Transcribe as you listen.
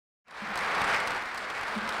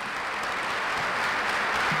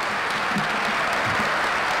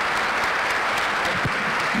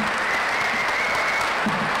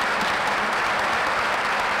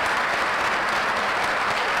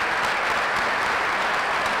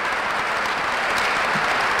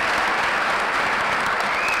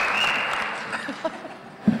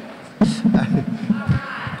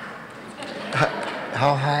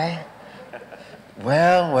Oh, hi.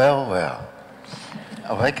 Well, well, well.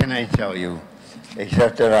 What can I tell you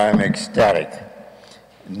except that I'm ecstatic,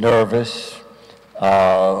 nervous,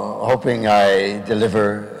 hoping I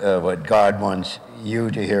deliver what God wants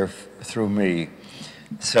you to hear through me.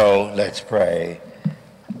 So let's pray.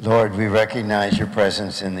 Lord, we recognize your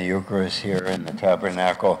presence in the Eucharist here in the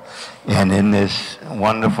tabernacle and in this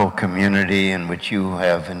wonderful community in which you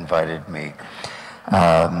have invited me.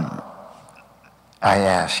 I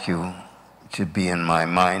ask you to be in my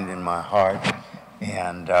mind, in my heart,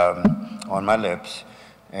 and on my lips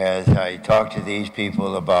as I talk to these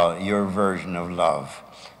people about your version of love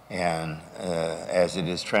and as it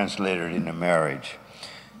is translated into marriage.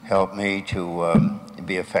 Help me to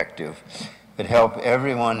be effective, but help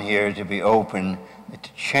everyone here to be open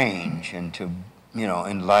to change and to,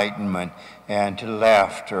 enlightenment and to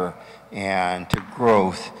laughter and to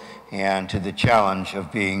growth and to the challenge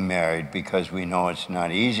of being married, because we know it's not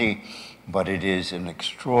easy, but it is an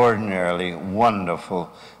extraordinarily wonderful,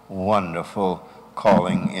 wonderful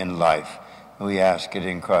calling in life. We ask it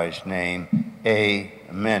in Christ's name.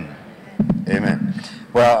 Amen. Amen.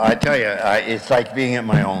 Well, I tell you, it's like being at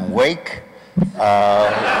my own wake. I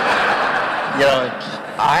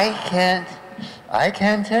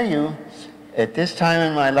can't tell you, at this time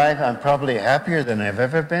in my life, I'm probably happier than I've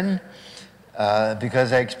ever been.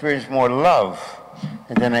 Because I experienced more love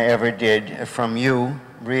than I ever did from you.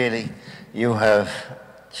 Really, you have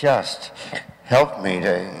just helped me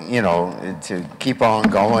to keep on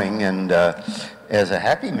going, and as a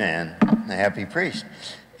happy man, a happy priest.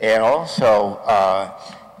 And also,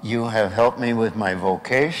 you have helped me with my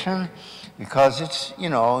vocation, because it's,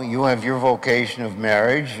 you have your vocation of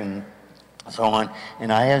marriage and so on,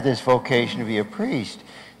 and I have this vocation to be a priest.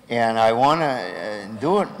 And I want to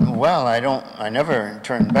do it well. I never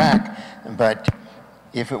turn back. But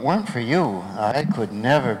if it weren't for you, I could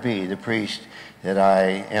never be the priest that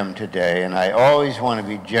I am today. And I always want to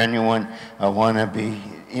be genuine. I want to be,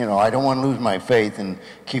 I don't want to lose my faith and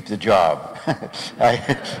keep the job.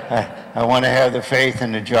 I want to have the faith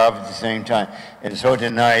and the job at the same time. And so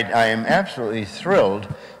tonight, I am absolutely thrilled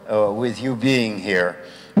with you being here.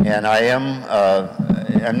 And I am,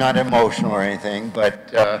 I'm not emotional or anything, but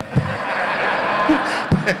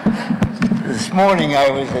this morning I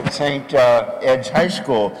was at St. Ed's High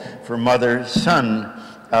School for mother-son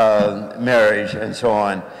marriage and so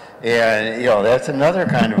on. And, that's another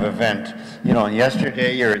kind of event.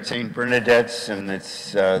 Yesterday you're at St. Bernadette's and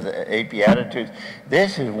it's the 8 Beatitudes.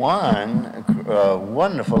 This is one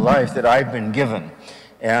wonderful life that I've been given.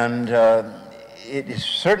 And it is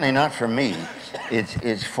certainly not for me.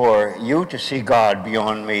 It's for you to see God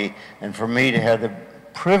beyond me, and for me to have the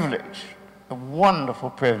privilege, the wonderful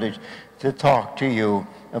privilege, to talk to you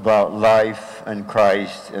about life and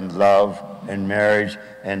Christ and love and marriage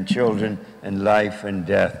and children and life and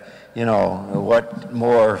death. What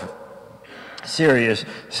more serious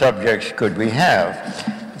subjects could we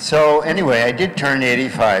have? So anyway, I did turn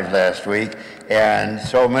 85 last week, and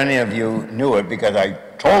so many of you knew it because I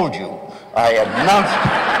told you. I announced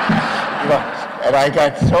it. And I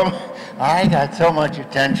got so much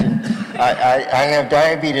attention. I have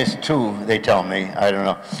diabetes too, they tell me. I don't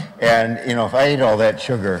know. And, if I ate all that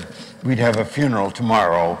sugar, we'd have a funeral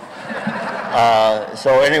tomorrow.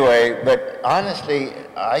 So anyway, but honestly,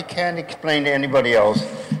 I can't explain to anybody else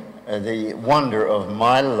the wonder of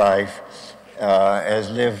my life as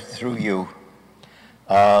lived through you.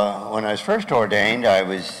 When I was first ordained, I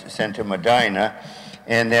was sent to Medina.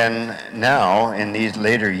 And then now, in these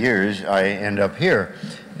later years, I end up here.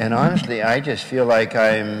 And honestly, I just feel like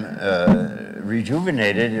I'm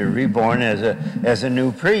rejuvenated or reborn as a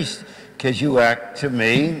new priest, because you act to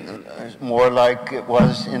me more like it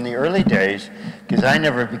was in the early days, because I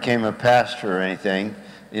never became a pastor or anything.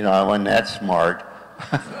 I wasn't that smart.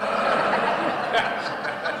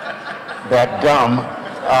 That dumb.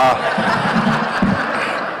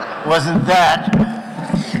 Wasn't that.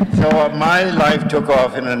 So my life took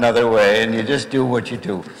off in another way, and you just do what you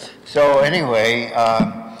do. So anyway,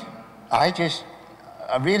 I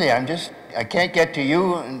can't get to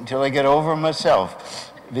you until I get over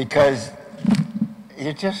myself, because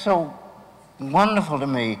it's just so wonderful to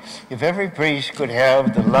me. If every priest could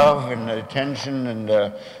have the love and the attention and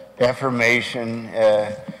the affirmation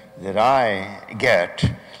that I get,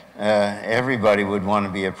 everybody would want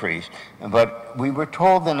to be a priest. But we were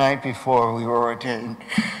told the night before we were ordained,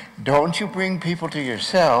 don't you bring people to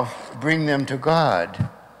yourself, bring them to God.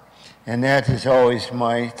 And that is always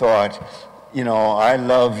my thought. I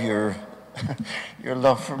love your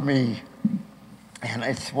love for me. And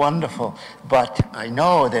it's wonderful. But I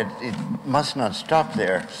know that it must not stop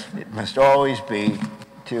there. It must always be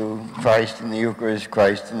to Christ in the Eucharist,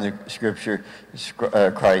 Christ in the Scripture,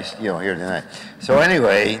 Christ, here tonight. So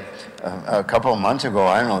anyway, a couple of months ago,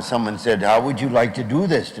 I don't know, someone said, how would you like to do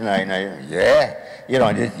this tonight? And I, you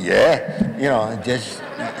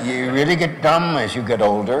really get dumb as you get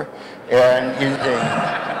older. And you say,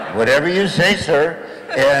 whatever you say, sir.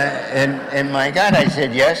 And my God, I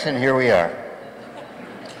said yes, and here we are.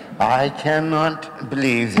 I cannot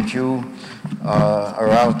believe that you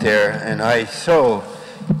are out there, and I so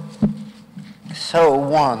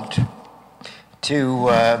want to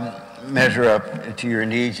measure up to your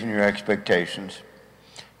needs and your expectations,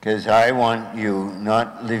 because I want you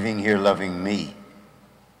not living here loving me.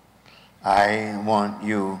 I want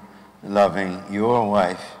you loving your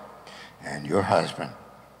wife and your husband.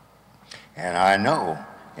 And I know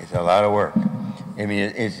it's a lot of work. I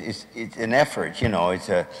mean, it's an effort, it's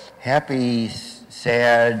a happy,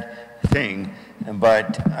 sad thing,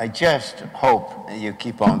 but I just hope you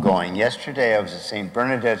keep on going. Yesterday I was at St.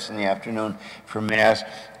 Bernadette's in the afternoon for Mass,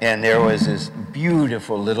 and there was this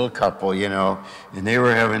beautiful little couple, and they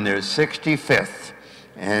were having their 65th,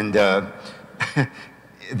 and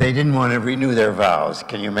they didn't want to renew their vows.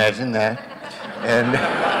 Can you imagine that? And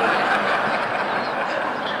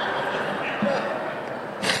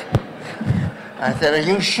I said, are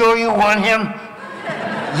you sure you want him?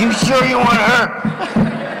 You sure you want her?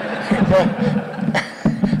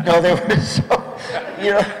 No, they were so,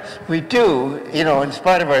 we do, in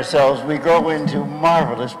spite of ourselves, we grow into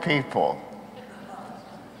marvelous people.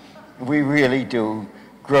 We really do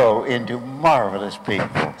grow into marvelous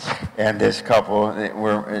people. And this couple, they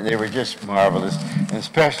were just marvelous, and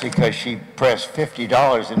especially because she pressed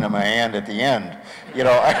 $50 into my hand at the end.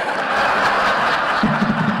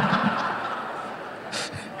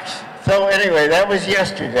 So anyway, that was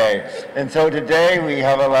yesterday. And so today we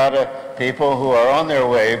have a lot of people who are on their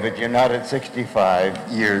way, but you're not at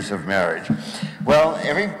 65 years of marriage. Well,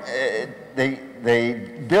 they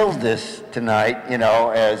build this tonight,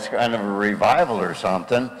 as kind of a revival or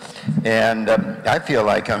something. And I feel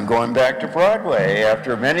like I'm going back to Broadway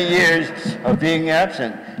after many years of being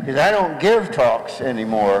absent, because I don't give talks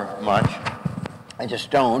anymore much. I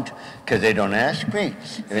just don't, because they don't ask me.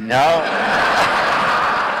 And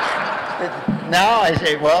now I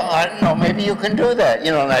say, well, I don't know, maybe you can do that.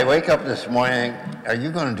 And I wake up this morning, are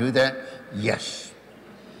you going to do that? Yes.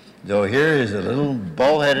 So here is a little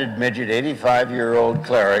bull-headed midget, 85-year-old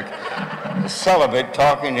cleric, celibate,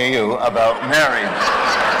 talking to you about marriage.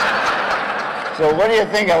 So what do you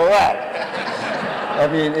think of that? I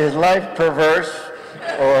mean, is life perverse?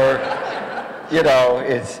 Or,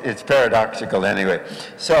 it's paradoxical anyway.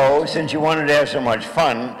 So since you wanted to have so much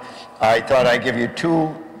fun, I thought I'd give you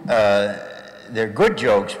two. They're good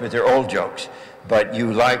jokes, but they're old jokes. But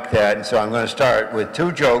you like that, and so I'm going to start with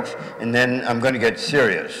two jokes, and then I'm going to get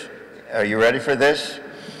serious. Are you ready for this?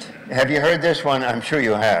 Have you heard this one? I'm sure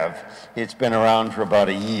you have. It's been around for about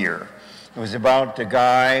a year. It was about the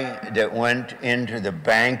guy that went into the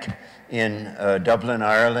bank in Dublin,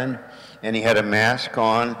 Ireland, and he had a mask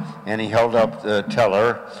on, and he held up the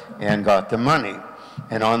teller and got the money.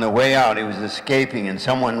 And on the way out, he was escaping, and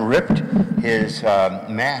someone ripped his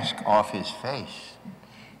mask off his face.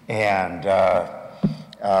 And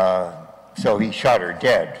so he shot her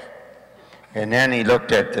dead. And then he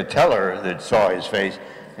looked at the teller that saw his face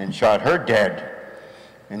and shot her dead.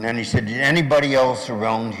 And then he said, did anybody else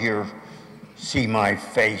around here see my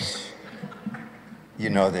face? You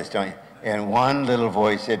know this, don't you? And one little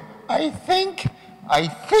voice said, I think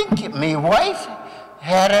my wife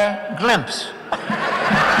had a glimpse.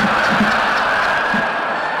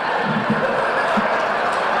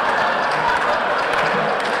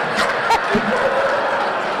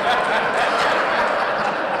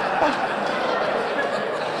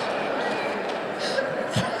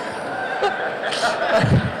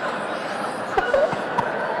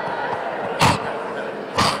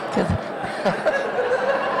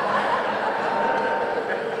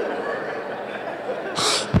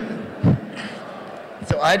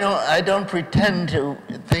 I don't pretend to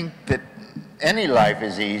think that any life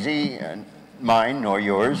is easy, mine nor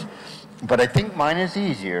yours, but I think mine is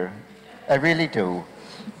easier. I really do.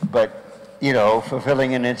 But,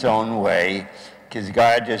 fulfilling in its own way, because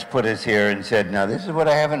God just put us here and said, now this is what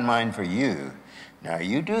I have in mind for you. Now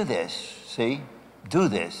you do this, see? Do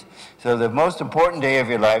this. So the most important day of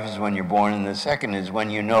your life is when you're born, and the second is when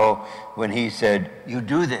when he said, you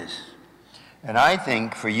do this. And I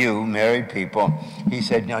think for you, married people, he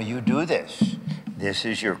said, no, you do this. This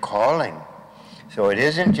is your calling. So it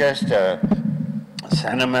isn't just a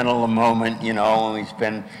sentimental moment, you know, when we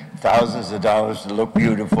spend thousands of dollars to look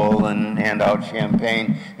beautiful and hand out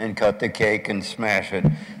champagne and cut the cake and smash it.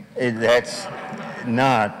 That's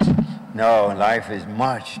not, no, life is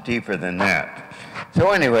much deeper than that.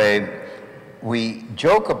 So anyway, we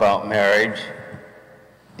joke about marriage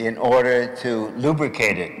in order to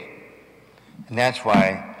lubricate it. And that's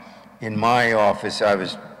why in my office I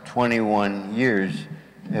was 21 years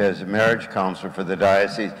as a marriage counselor for the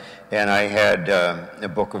diocese, and I had a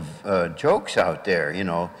book of jokes out there, you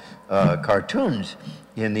know, cartoons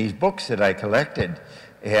in these books that I collected,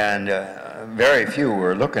 and very few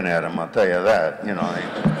were looking at them, I'll tell you that, you know.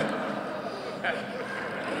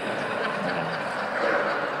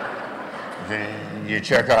 You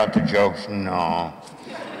check out the jokes, no,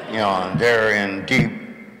 you know, they're in deep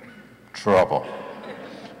trouble.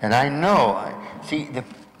 And I know, see,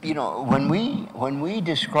 you know, when we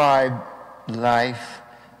describe life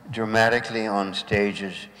dramatically on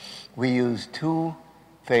stages, we use two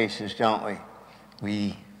faces, don't we?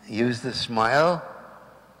 We use the smile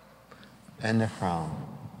and the frown,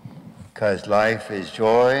 because life is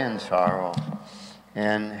joy and sorrow.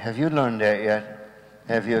 And have you learned that yet?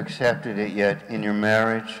 Have you accepted it yet in your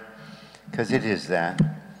marriage? Because it is that.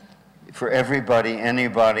 For everybody,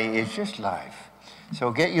 anybody, it's just life. So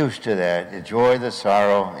get used to that, the joy, the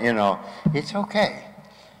sorrow, you know, it's okay.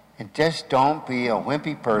 And just don't be a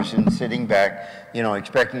wimpy person sitting back, you know,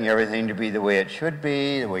 expecting everything to be the way it should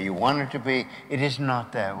be, the way you want it to be. It is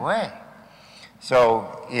not that way.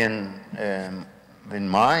 So in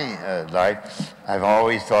my life, I've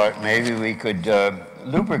always thought maybe we could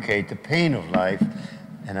lubricate the pain of life,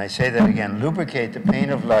 and I say that again, lubricate the pain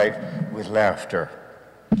of life with laughter.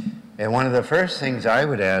 And one of the first things I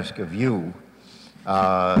would ask of you,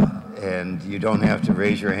 and you don't have to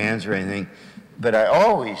raise your hands or anything, but I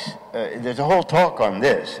always, there's a whole talk on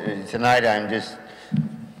this. Tonight I'm just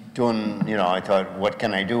doing, you know, I thought, what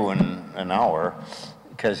can I do in an hour?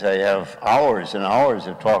 Because I have hours and hours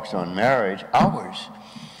of talks on marriage, hours.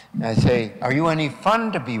 And I say, are you any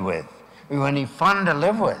fun to be with? Are you any fun to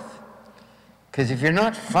live with? Because if you're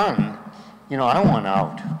not fun, you know, I want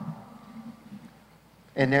out.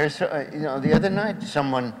 And there's, you know, the other night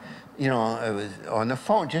someone, you know, I was on the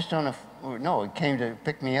phone, just on a, no, it came to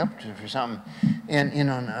pick me up for something. And,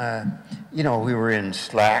 you know, we were in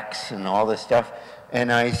slacks and all this stuff.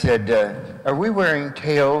 And I said, are we wearing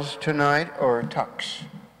tails tonight or tucks?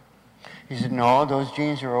 He said, no, those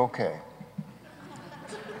jeans are okay.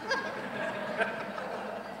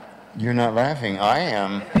 You're not laughing. I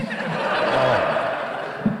am.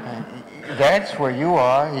 That's where you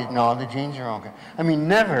are. No, the jeans are okay. I mean,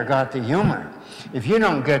 never got the humor. If you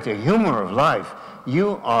don't get the humor of life,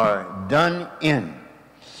 you are done in.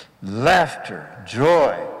 Laughter,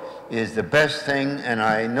 joy is the best thing, and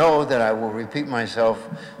I know that I will repeat myself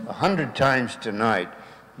 100 times tonight,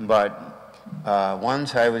 but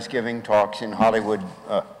once I was giving talks in Hollywood,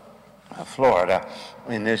 Florida,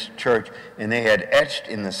 in this church, and they had etched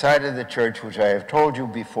in the side of the church, which I have told you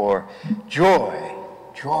before, joy,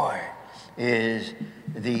 joy is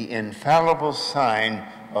the infallible sign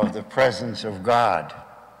of the presence of God.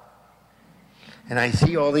 And I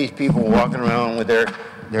see all these people walking around with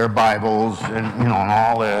their Bibles and, you know, and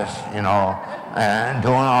all this, you know, and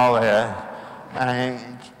doing all this.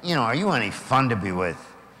 And you know, are you any fun to be with?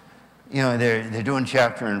 You know, they're doing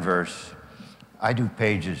chapter and verse. I do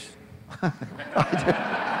pages.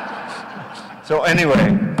 So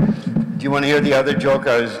anyway, do you want to hear the other joke?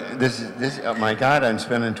 Oh my God, I'm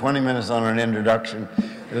spending 20 minutes on an introduction.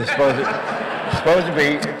 It was supposed to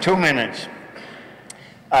be 2 minutes.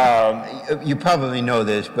 You probably know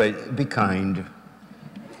this, but be kind.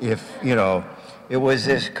 If, you know, it was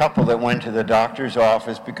this couple that went to the doctor's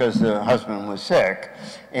office because the husband was sick.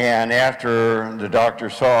 And after the doctor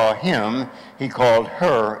saw him, he called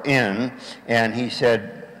her in and he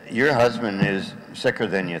said, your husband is sicker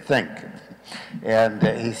than you think. And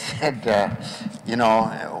he said, you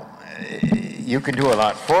know, you can do a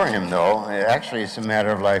lot for him, though. Actually, it's a matter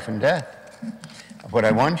of life and death. What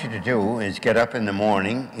I want you to do is get up in the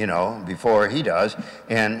morning, you know, before he does,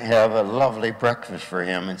 and have a lovely breakfast for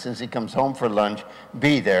him. And since he comes home for lunch,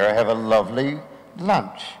 be there, have a lovely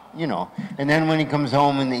lunch, you know. And then when he comes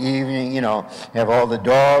home in the evening, you know, have all the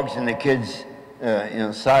dogs and the kids, you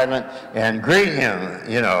know, silent, and greet him,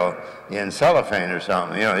 you know, in cellophane or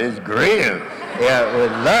something, you know, just greet him, yeah,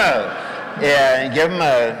 with love. Yeah, and give him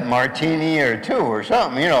a martini or two or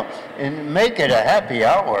something, you know, and make it a happy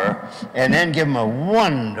hour, and then give him a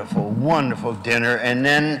wonderful, wonderful dinner, and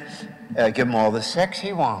then give him all the sex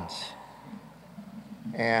he wants.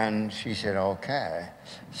 And she said, okay.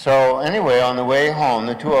 So anyway, on the way home,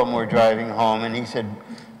 the two of them were driving home, and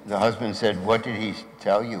the husband said, "What did he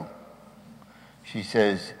tell you?" She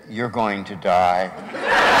says, "You're going to die."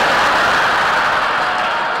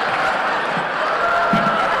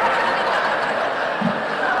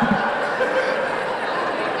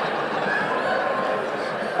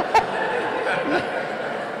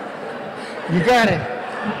 You got it.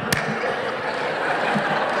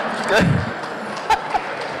 Good.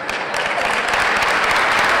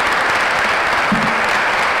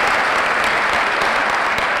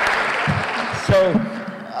 So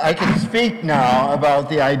I can speak now about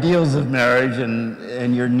the ideals of marriage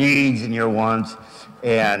and your needs and your wants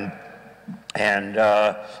and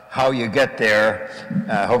how you get there.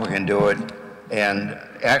 I hope I can do it. And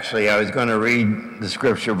actually, I was going to read the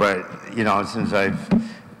scripture, but since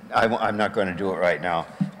I'm not going to do it right now.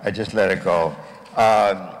 I just let it go.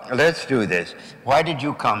 Let's do this. Why did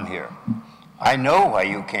you come here? I know why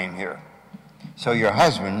you came here. So your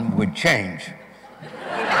husband would change.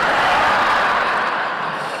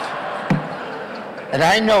 And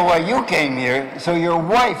I know why you came here, so your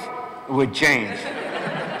wife would change.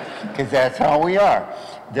 Because that's how we are.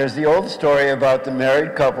 There's the old story about the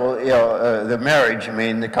married couple,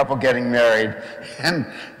 the couple getting married, and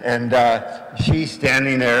she's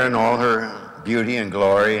standing there in all her beauty and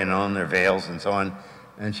glory and on their veils and so on,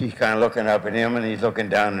 and she's kind of looking up at him, and he's looking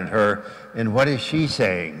down at her, and what is she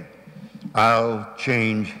saying? I'll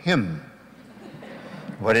change him.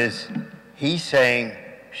 What is he saying?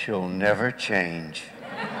 She'll never change.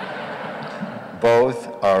 Both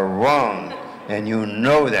are wrong, and you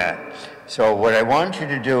know that. So what I want you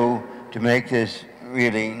to do to make this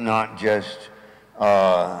really not just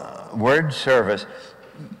word service,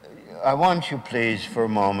 I want you please for a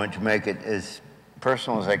moment to make it as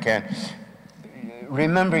personal as I can.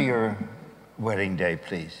 Remember your wedding day,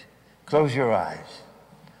 please. Close your eyes.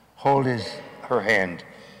 Hold her hand.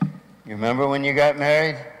 You remember when you got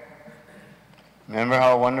married? Remember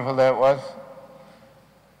how wonderful that was?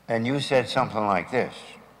 And you said something like this: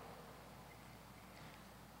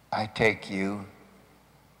 I take you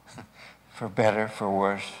for better, for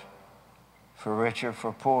worse, for richer,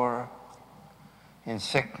 for poorer, in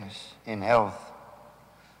sickness, in health,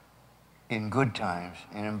 in good times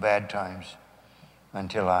and in bad times,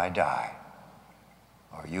 until I die,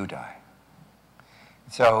 or you die.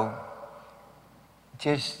 So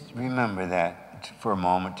just remember that for a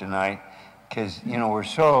moment tonight, because we're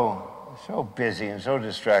so busy and so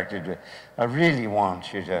distracted. I really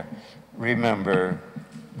want you to remember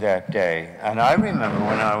that day. And I remember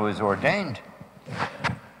when I was ordained,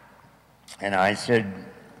 and I said,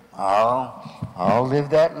 I'll live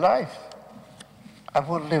that life. I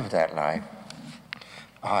will live that life.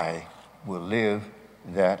 I will live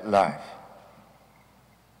that life.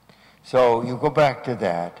 So you go back to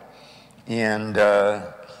that, and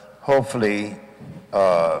hopefully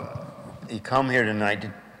you come here tonight,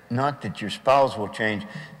 not that your spouse will change,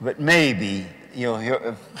 but maybe you'll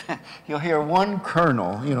hear one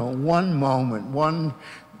kernel, one moment,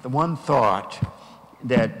 one thought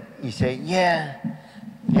that you say, yeah,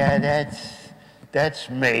 that's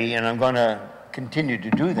me, and I'm going to continue to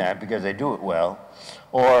do that because I do it well.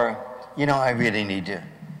 Or, I really need to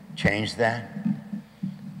change that.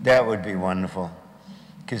 That would be wonderful,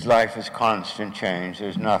 because life is constant change.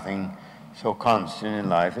 There's nothing so constant in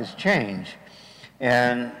life as change.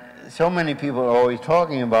 And so many people are always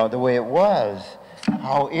talking about the way it was.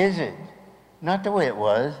 How is it? Not the way it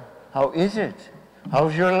was. How is it?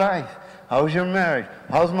 How's your life? How's your marriage?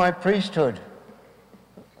 How's my priesthood?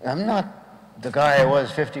 I'm not the guy I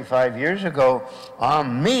was 55 years ago.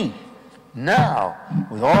 I'm me now,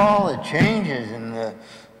 with all the changes and the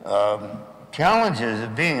challenges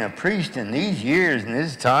of being a priest in these years and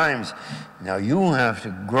these times. Now you have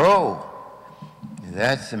to grow.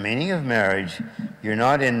 That's the meaning of marriage. You're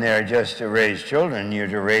not in there just to raise children, you're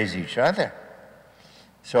to raise each other.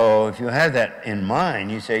 So if you have that in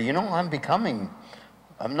mind, you say,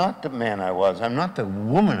 I'm not the man I was, I'm not the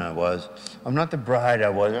woman I was, I'm not the bride I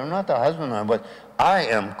was, I'm not the husband I was. I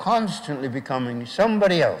am constantly becoming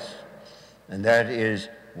somebody else. And that is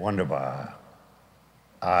wunderbar.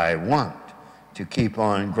 I want to keep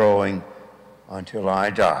on growing until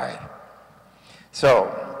I die. So,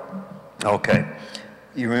 okay.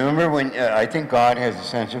 You remember when, I think God has a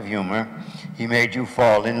sense of humor. He made you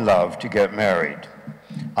fall in love to get married.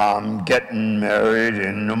 I'm getting married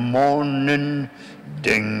in the morning.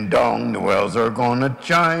 Ding dong, the bells are gonna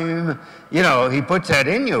chime. He puts that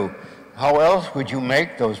in you. How else would you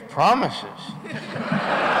make those promises?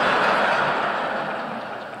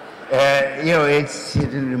 It's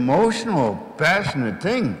an emotional, passionate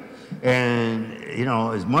thing. And, you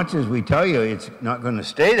know, as much as we tell you it's not going to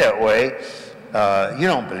stay that way, you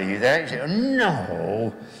don't believe that. You say,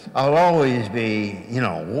 no, I'll always be, you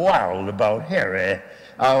know, wild about Harry.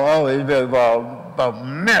 I'll always be about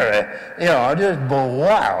Mary. You know, I'll just be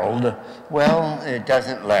wild. Well, it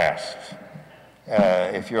doesn't last.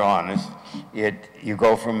 If you're honest, you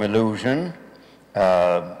go from illusion,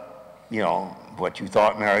 you know, what you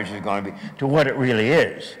thought marriage was going to be, to what it really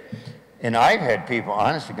is. And I've had people,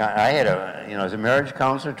 honest to God, I had you know, as a marriage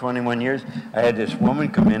counselor, 21 years, I had this woman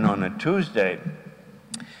come in on a Tuesday,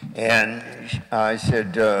 and I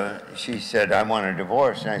said, she said, I want a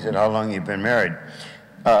divorce. And I said, how long have you been married?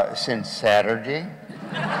 Since Saturday.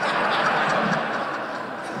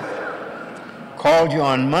 Called you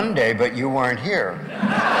on Monday, but you weren't here.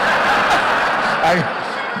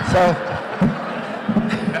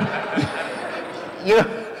 You know,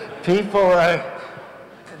 people,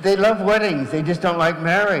 they love weddings. They just don't like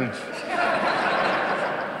marriage.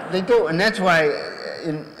 They do, and that's why,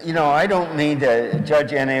 you know, I don't mean to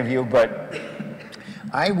judge any of you, but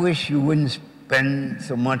I wish you wouldn't spend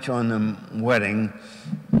so much on the wedding.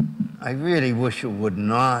 I really wish you would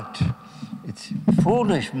not. It's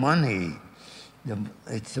foolish money.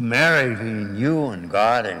 It's the marriage between you and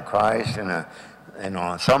God and Christ and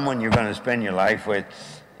someone you're going to spend your life with.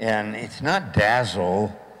 And it's not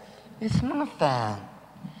dazzle. It's not that.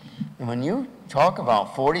 And when you talk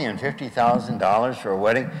about $40,000 and $50,000 for a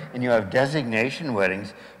wedding, and you have designation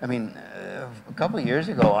weddings, I mean, a couple of years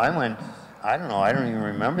ago, I went, I don't know, I don't even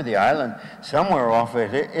remember the island, somewhere off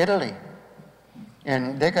of Italy.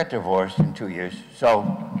 And they got divorced in 2 years.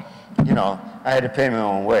 So, you know, I had to pay my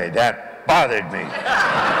own way. That bothered me.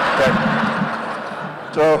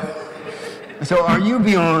 So are you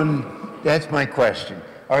beyond, that's my question.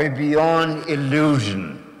 Are you beyond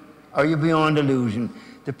illusion? Are you beyond illusion?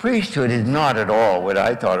 The priesthood is not at all what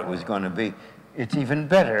I thought it was going to be. It's even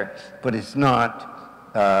better, but it's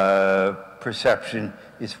not perception.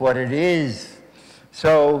 It's what it is.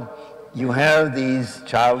 So you have these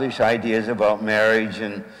childish ideas about marriage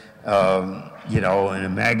and, you know, in a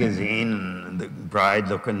magazine, and the bride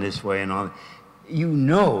looking this way and all that. You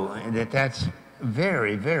know that that's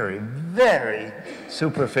very, very, very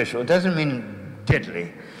superficial. It doesn't mean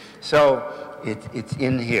diddly. So it's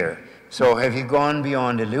in here. So have you gone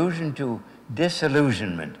beyond illusion to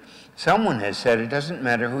disillusionment? Someone has said it doesn't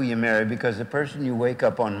matter who you marry because the person you wake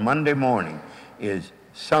up on Monday morning is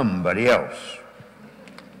somebody else.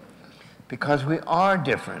 Because we are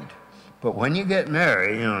different. But when you get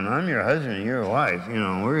married, you know, and I'm your husband and you're your wife, you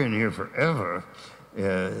know, we're in here forever.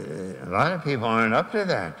 A lot of people aren't up to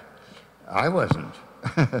that. I wasn't.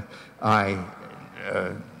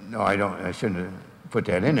 No, I don't. I shouldn't have put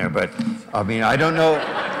that in there. But I mean, I don't know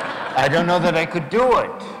that I could do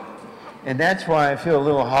it, and that's why I feel a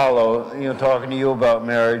little hollow, you know, talking to you about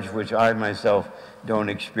marriage, which I myself don't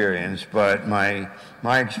experience, but my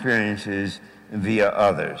experience is via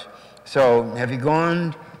others. So, have you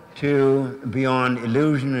gone to beyond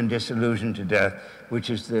illusion and disillusion to death, which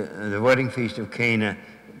is the wedding feast of Cana?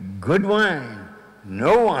 Good wine,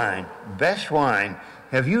 no wine, best wine.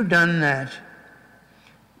 Have you done that?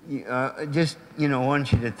 Just, you know,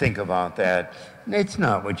 want you to think about that. It's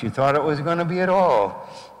not what you thought it was going to be at all.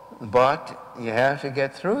 But you have to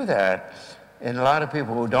get through that. And a lot of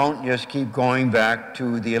people who don't just keep going back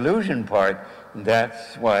to the illusion part.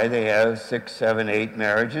 That's why they have 6, 7, 8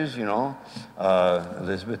 marriages, you know,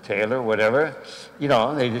 Elizabeth Taylor, whatever. You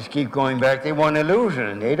know, they just keep going back. They want illusion,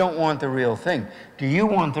 and they don't want the real thing. Do you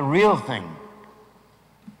want the real thing?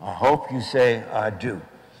 I hope you say, I do.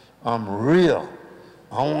 I'm real.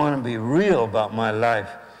 I want to be real about my life.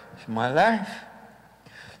 It's my life.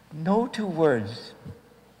 No two words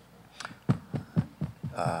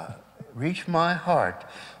reach my heart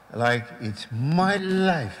like it's my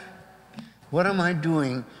life. What am I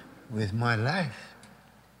doing with my life?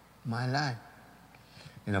 My life.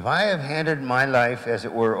 And if I have handed my life, as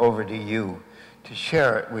it were, over to you, to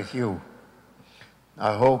share it with you,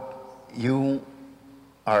 I hope you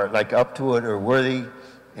are like up to it or worthy,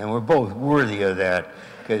 and we're both worthy of that,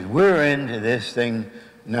 because we're into this thing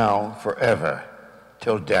now forever,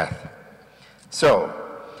 till death. So,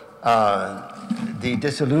 the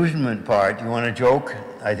disillusionment part, you want to joke?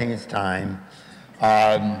 I think it's time.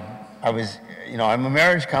 I was, you know, I'm a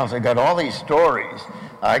marriage counselor. I got all these stories.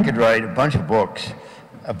 I could write a bunch of books,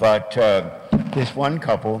 but this one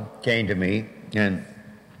couple came to me, and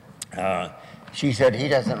she said, he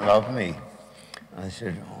doesn't love me. I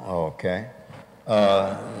said, oh, okay.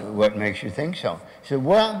 What makes you think so? She said,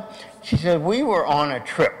 well, she said, we were on a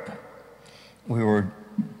trip. We were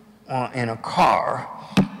in a car,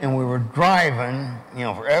 and we were driving, you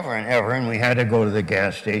know, forever and ever, and we had to go to the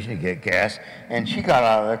gas station to get gas, and she got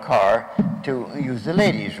out of the car to use the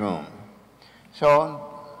ladies' room. So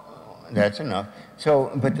that's enough.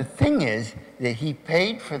 So, but the thing is that he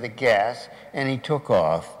paid for the gas and he took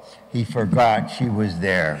off. He forgot she was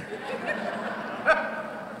there.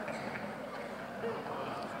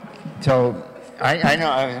 So I know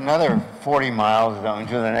I was another 40 miles or something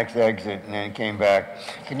to the next exit and then came back.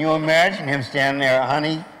 Can you imagine him standing there,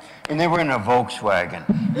 honey? And they were in a Volkswagen.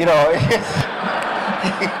 You know,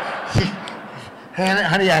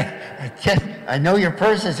 honey, I know your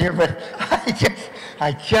purse is here, but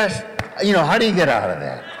I just, you know, how do you get out of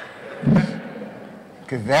that?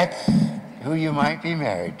 Because that's who you might be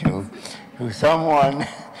married to, who someone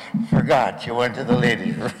forgot you went to the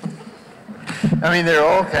ladies' room. I mean, there are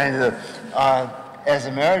all kinds of, as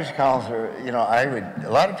a marriage counselor, you know, a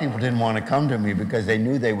lot of people didn't want to come to me because they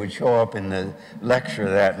knew they would show up in the lecture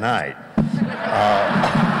that night.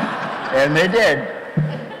 And they did.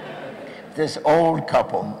 This old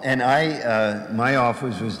couple, and my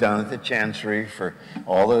office was down at the Chancery for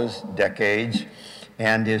all those decades,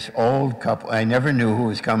 and this old couple, I never knew who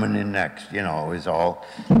was coming in next, you know, it was all,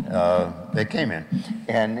 they came in,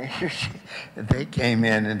 and they came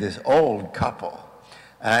in, and this old couple,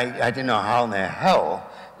 I didn't know how in the hell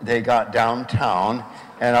they got downtown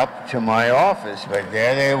and up to my office, but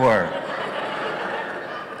there they were.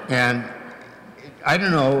 And I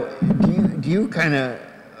don't know, do you kind of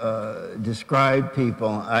describe people?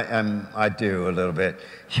 I do a little bit.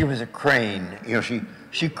 She was a crane. You know,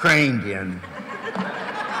 she craned in.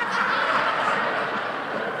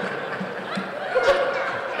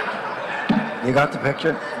 You got the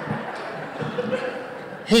picture?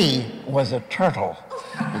 He was a turtle.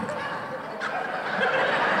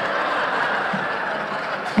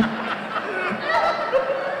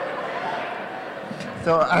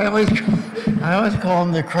 So I always call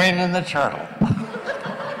him the crane and the turtle.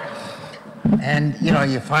 And, you know,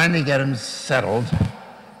 you finally get them settled.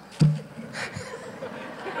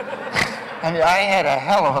 I mean, I had a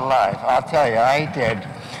hell of a life, I'll tell you, I did.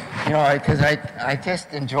 You know, because I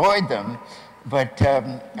just enjoyed them. But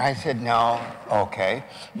I said, no, okay,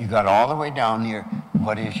 you got all the way down here.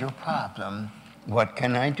 What is your problem? What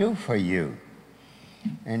can I do for you?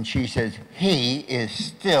 And she says, he is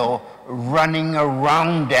still running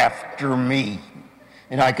around after me.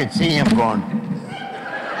 And I could see him going,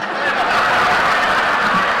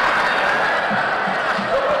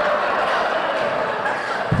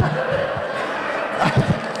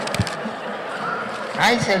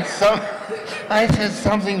 I said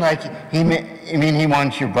something like, he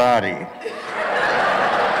wants your body.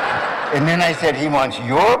 And then I said, he wants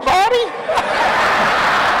your body?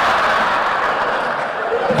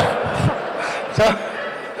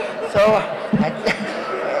 So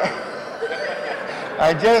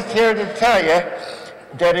I just here to tell you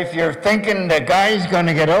that if you're thinking the guy's going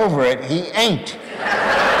to get over it, he ain't.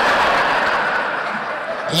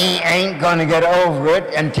 He ain't going to get over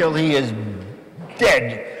it until he is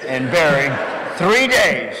dead and buried 3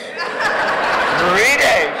 days. 3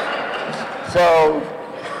 days. So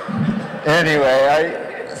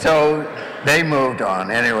anyway, so they moved on.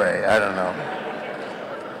 Anyway, I don't know.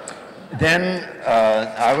 Then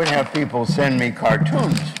I would have people send me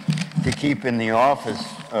cartoons to keep in the office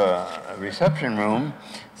reception room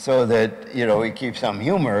so that, you know, we keep some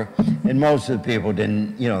humor. And most of the people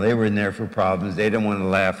didn't, you know, they were in there for problems. They didn't want to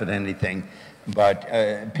laugh at anything.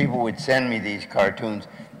 But people would send me these cartoons.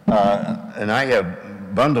 And I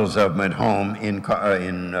have bundles of them at home in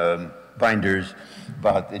binders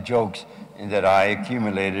about the jokes that I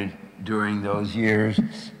accumulated during those years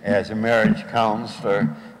as a marriage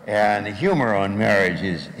counselor. And the humor on marriage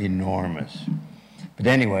is enormous. But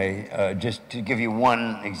anyway, just to give you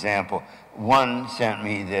one example, one sent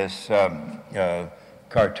me this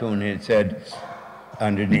cartoon. It said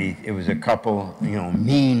underneath, it was a couple, you know,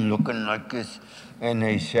 mean looking like this. And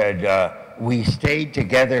they said, we stayed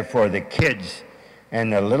together for the kids,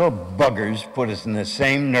 and the little buggers put us in the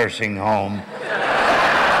same nursing home.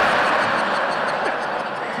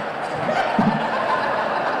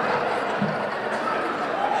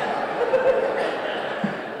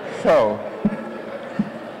 So,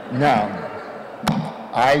 now,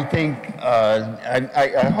 I think,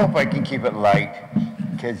 I hope I can keep it light,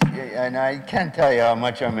 and I can't tell you how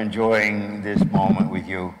much I'm enjoying this moment with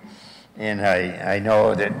you. And I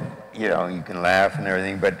know that, you know, you can laugh and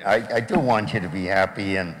everything, but I do want you to be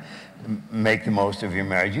happy and make the most of your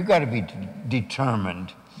marriage. You got to be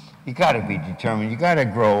determined. You got to be determined. You got to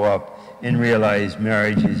grow up and realize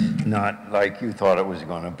marriage is not like you thought it was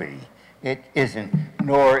going to be. It isn't,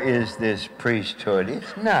 nor is this priesthood.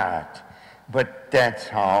 It's not. But that's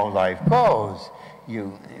how life goes.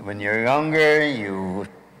 When you're younger, you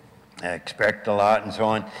expect a lot and so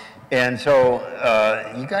on. And so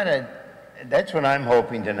that's what I'm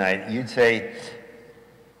hoping tonight. You'd say,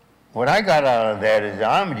 what I got out of that is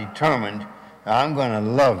I'm determined I'm going to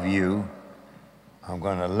love you. I'm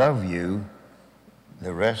going to love you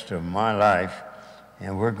the rest of my life,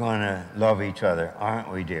 and we're going to love each other,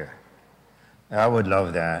 aren't we, dear? I would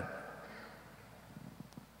love that.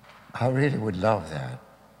 I really would love that.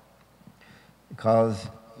 Because,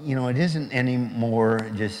 you know, it isn't anymore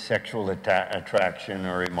just sexual attraction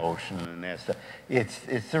or emotion and that stuff.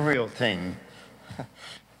 It's the real thing.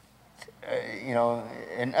 You know,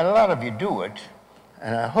 and a lot of you do it,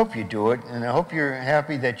 and I hope you do it, and I hope you're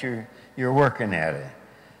happy that you're working at it.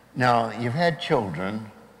 Now, you've had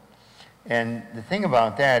children, and the thing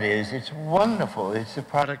about that is it's wonderful. It's the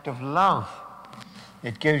product of love.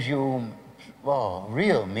 It gives you, well,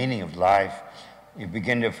 real meaning of life. You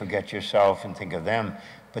begin to forget yourself and think of them.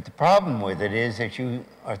 But the problem with it is that you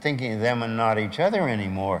are thinking of them and not each other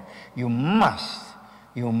anymore. You must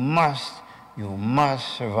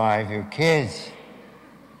survive your kids.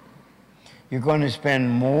 You're going to spend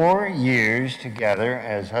more years together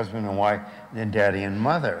as husband and wife than daddy and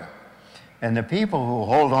mother. And the people who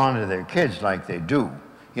hold on to their kids like they do,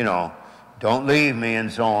 you know, don't leave me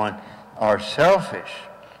and so on, are selfish.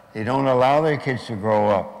 They don't allow their kids to grow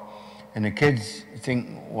up. And the kids think,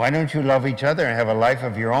 why don't you love each other and have a life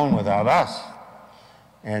of your own without us?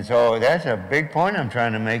 And so that's a big point I'm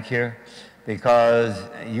trying to make here, because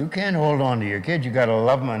you can't hold on to your kids. You got to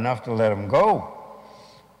love them enough to let them go.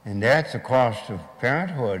 And that's the cost of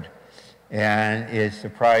parenthood. And it's the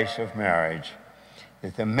price of marriage.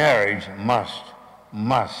 That the marriage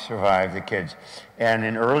must survive the kids. And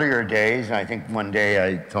in earlier days, I think one day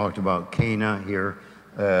I talked about Cana here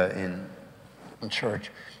in church,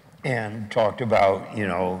 and talked about, you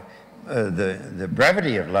know, the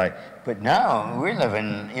brevity of life. But now we're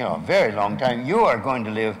living, you know, a very long time. You are going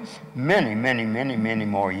to live many, many, many, many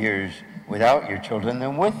more years without your children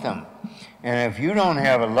than with them. And if you don't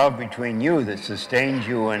have a love between you that sustains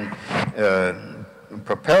you and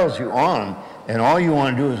propels you on, and all you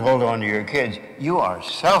want to do is hold on to your kids, you are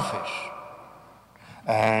selfish.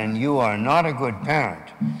 And you are not a good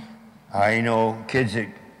parent. I know kids that,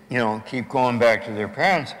 you know, keep going back to their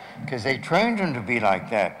parents because they trained them to be like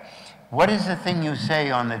that. What is the thing you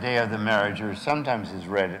say on the day of the marriage, or sometimes is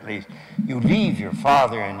read at least? You leave your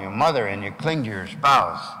father and your mother and you cling to your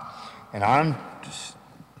spouse. And I'm just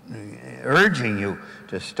urging you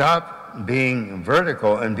to stop being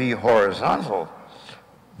vertical and be horizontal.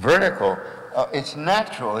 Vertical, it's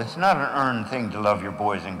natural. It's not an earned thing to love your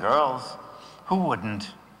boys and girls. Who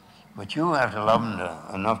wouldn't? But you have to love them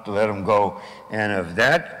enough to let them go. And if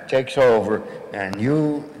that takes over and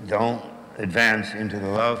you don't advance into the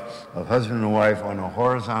love of husband and wife on a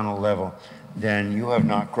horizontal level, then you have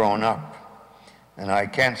not grown up. And I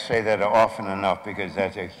can't say that often enough, because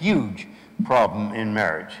that's a huge problem in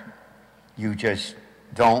marriage. You just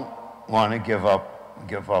don't want to give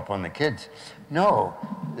up on the kids. No,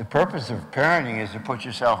 the purpose of parenting is to put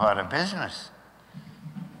yourself out of business.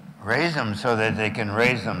 Raise them so that they can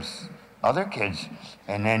raise them other kids,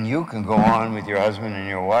 and then you can go on with your husband and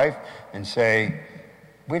your wife and say,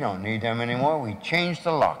 we don't need them anymore, we changed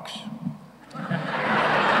the locks.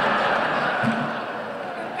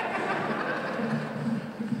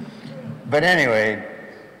 But anyway,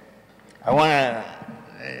 I want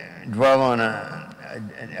to dwell on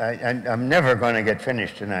I'm never going to get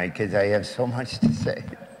finished tonight because I have so much to say.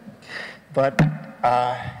 But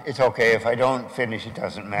it's okay. If I don't finish, it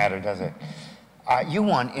doesn't matter, does it? You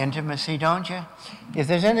want intimacy, don't you? If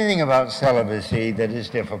there's anything about celibacy that is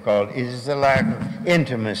difficult, it is the lack of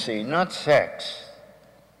intimacy, not sex.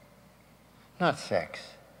 Not sex.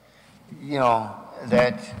 You know,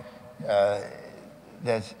 but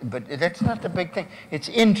that's not the big thing. It's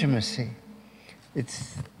intimacy.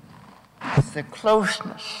 It's the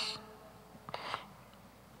closeness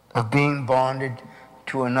of being bonded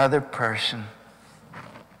to another person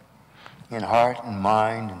in heart and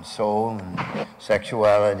mind and soul and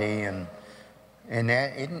sexuality, and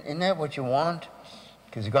that isn't that what you want?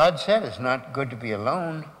 Because God said it's not good to be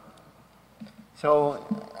alone. So,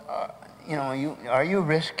 you know, are you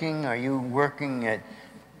working at,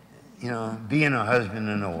 you know, being a husband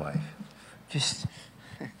and a wife? Just,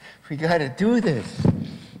 we got to do this.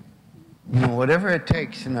 You know, whatever it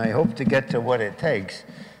takes, and I hope to get to what it takes,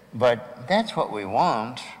 but that's what we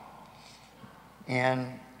want.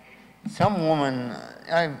 And some woman,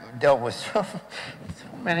 I've dealt with so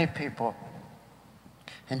many people,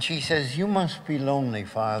 And she says, "You must be lonely,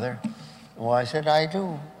 Father." Well, I said, "I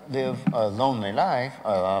do live a lonely life,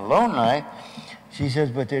 a lone life." She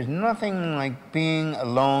says, "But there's nothing like being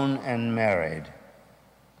alone and married.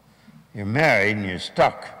 You're married and you're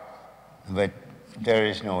stuck, but there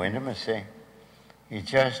is no intimacy. You're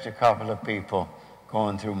just a couple of people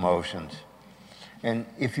going through motions." And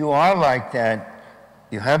if you are like that,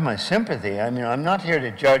 you have my sympathy. I mean, I'm not here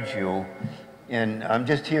to judge you, and I'm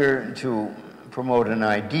just here to promote an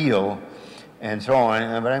ideal and so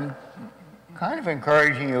on, but I'm kind of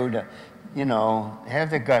encouraging you to, you know, have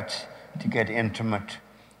the guts to get intimate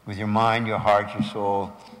with your mind, your heart, your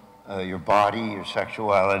soul, your body, your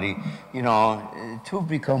sexuality, you know, to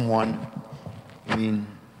become one. I mean,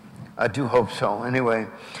 I do hope so. Anyway,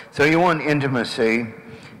 so you want intimacy,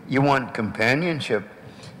 you want companionship.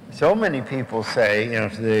 So many people say, you know,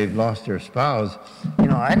 if they've lost their spouse, you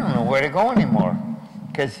know, I don't know where to go anymore.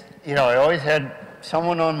 Because, you know, I always had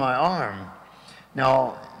someone on my arm.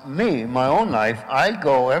 Now, me, my own life, I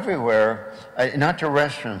go everywhere, not to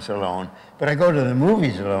restaurants alone, but I go to the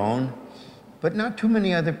movies alone, but not too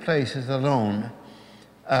many other places alone.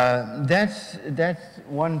 That's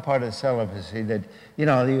one part of celibacy that, you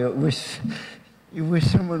know, you wish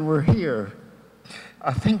someone were here.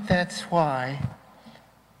 I think that's why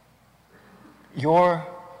your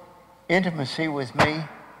intimacy with me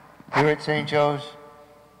here at St. Joseph,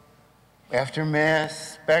 after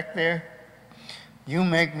Mass, back there, you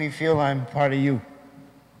make me feel I'm part of you.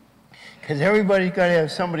 Because everybody's got to have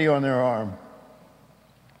somebody on their arm.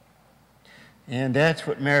 And that's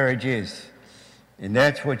what marriage is. And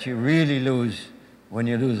that's what you really lose when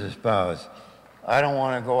you lose a spouse. I don't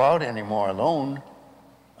want to go out anymore alone.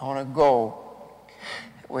 I want to go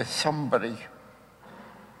with somebody.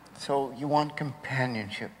 So you want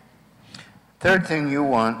companionship. Third thing you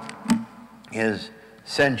want is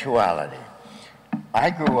sensuality. I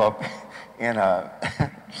grew up in a,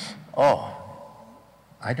 oh,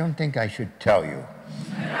 I don't think I should tell you.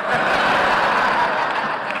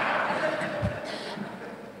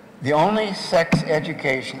 The only sex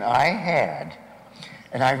education I had,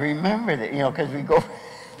 and I remember that, you know, because we go,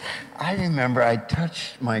 I remember I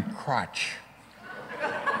touched my crotch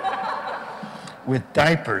with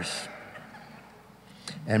diapers.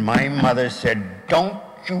 And my mother said, "Don't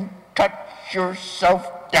you touch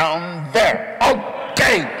yourself down there."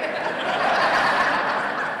 Okay.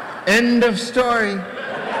 End of story.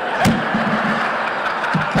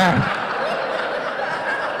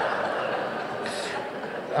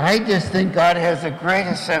 I just think God has the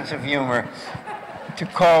greatest sense of humor to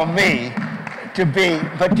call me to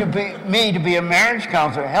be a marriage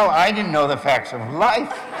counselor. Hell, I didn't know the facts of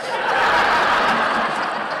life.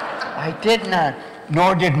 I did not,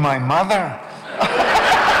 nor did my mother.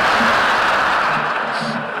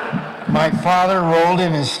 My father rolled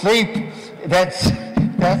in his sleep. That's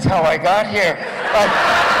how I got here.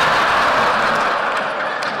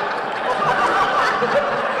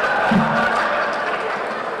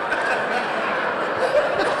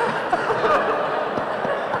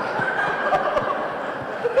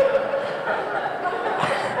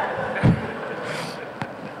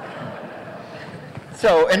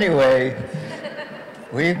 So anyway,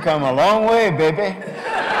 we've come a long way, baby.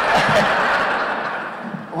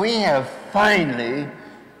 We have finally,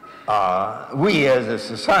 we as a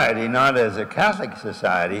society, not as a Catholic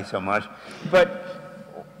society so much, but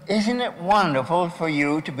isn't it wonderful for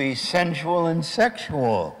you to be sensual and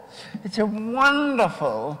sexual? It's a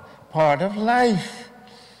wonderful part of life.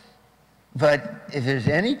 But if there's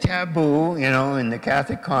any taboo, you know, in the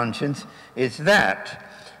Catholic conscience, it's that.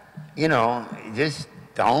 You know, just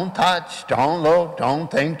don't touch, don't look,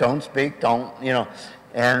 don't think, don't speak, don't, you know.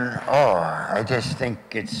 And, oh, I just think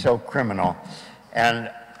it's so criminal.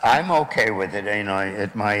 And I'm okay with it, you know,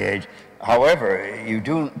 at my age. However, you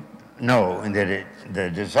do know that the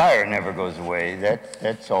desire never goes away.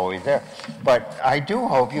 That's always there. But I do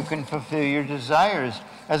hope you can fulfill your desires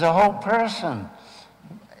as a whole person.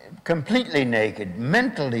 Completely naked,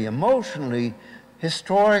 mentally, emotionally,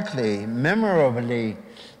 historically, memorably,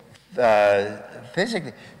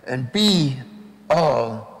 physically, and be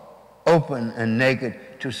all open and naked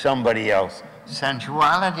to somebody else.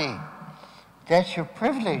 Sensuality, that's your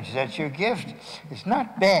privilege, that's your gift. It's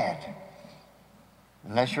not bad,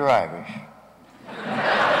 unless you're Irish.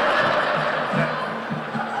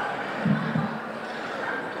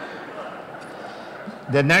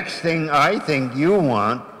 The next thing I think you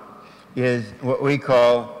want is what we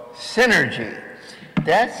call synergy.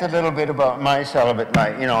 That's a little bit about my celibate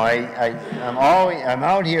life. You know, I'm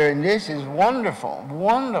out here, and this is wonderful,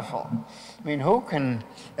 wonderful. I mean, who can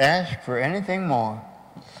ask for anything more?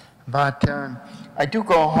 But I do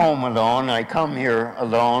go home alone. I come here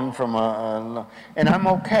alone from and I'm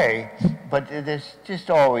okay. But it's just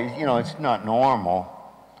always, you know, it's not normal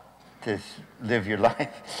to live your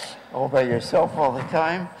life all by yourself all the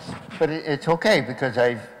time. But it's okay because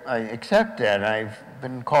I accept that. I've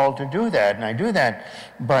been called to do that, and I do that.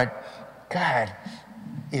 But God,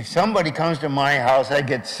 if somebody comes to my house, I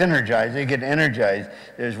get synergized, I get energized.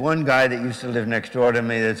 There's one guy that used to live next door to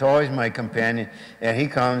me that's always my companion, and he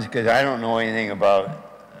comes because I don't know anything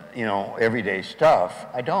about, you know, everyday stuff.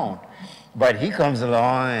 I don't. But he comes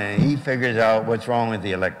along and he figures out what's wrong with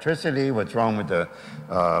the electricity, what's wrong with the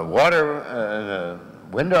water, the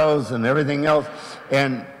windows and everything else.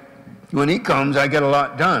 And when he comes, I get a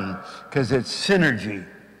lot done because it's synergy.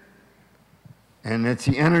 And it's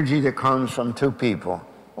the energy that comes from two people.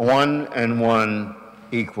 1 and 1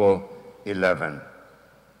 equal 11.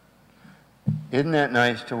 Isn't that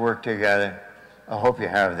nice to work together? I hope you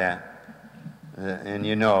have that. And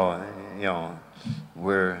you know,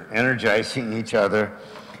 we're energizing each other.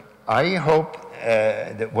 I hope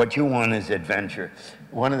that what you want is adventure.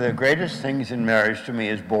 One of the greatest things in marriage to me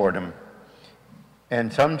is boredom.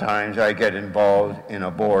 And sometimes I get involved in a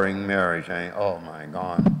boring marriage. Oh my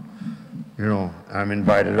God, you know, I'm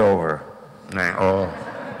invited over. And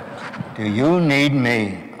do you need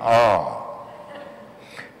me? Oh.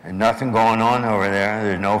 There's nothing going on over there.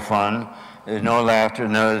 There's no fun. There's no laughter.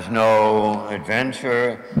 There's no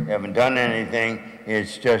adventure. You haven't done anything.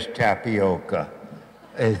 It's just tapioca.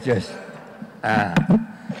 It's just,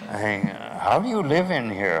 how do you live in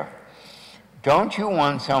here? Don't you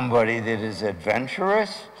want somebody that is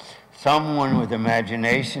adventurous? Someone with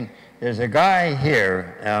imagination? There's a guy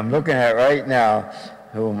here, and I'm looking at right now,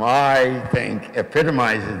 whom I think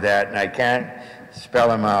epitomizes that, and I can't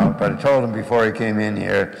spell him out, but I told him before he came in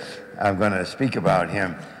here, I'm going to speak about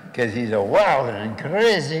him, because he's a wild and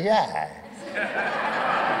crazy guy.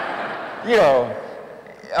 You know,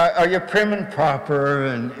 are you prim and proper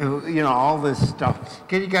and, you know, all this stuff?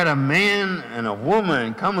 Because you got a man and a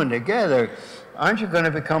woman coming together. Aren't you going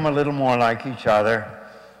to become a little more like each other?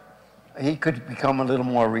 He could become a little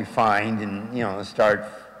more refined and, you know, stop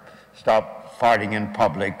farting in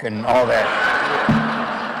public and all that.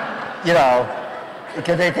 You know,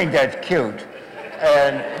 because they think that's cute.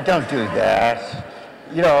 And don't do that.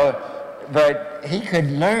 You know, but he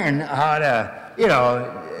could learn how to, you know,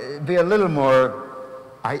 be a little more,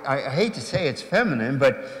 I hate to say it's feminine,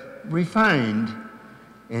 but refined.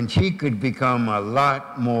 And she could become a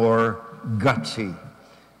lot more gutsy.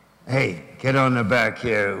 Hey, get on the back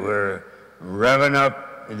here. We're revving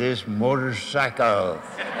up this motorcycle.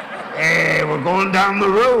 Hey, we're going down the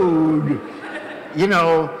road. You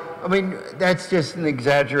know, I mean, that's just an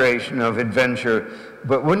exaggeration of adventure.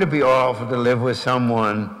 But wouldn't it be awful to live with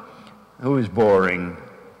someone who is boring?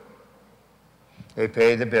 They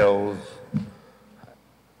pay the bills.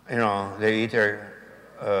 You know, they eat their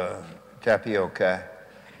tapioca.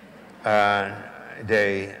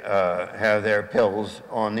 They have their pills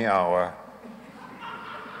on the hour.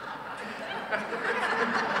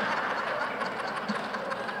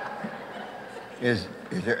 Is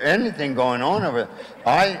there anything going on over there?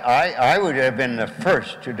 I would have been the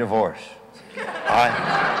first to divorce.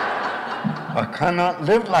 I cannot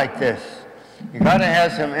live like this. You got to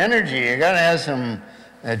have some energy. You got to have some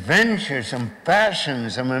adventure, some passion,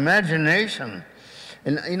 some imagination.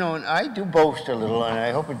 And, you know, and I do boast a little, and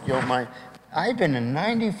I hope you don't mind. I've been in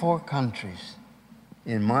 94 countries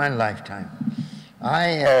in my lifetime. I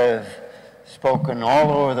have spoken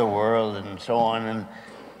all over the world and so on, and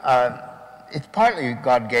it's partly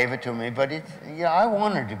God gave it to me, but it's, yeah, I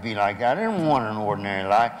wanted to be like that. I didn't want an ordinary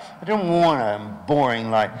life. I didn't want a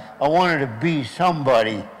boring life. I wanted to be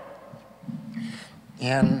somebody.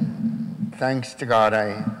 And thanks to God,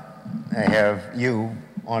 I have you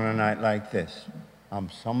on a night like this. I'm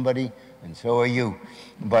somebody, and so are you.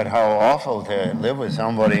 But how awful to live with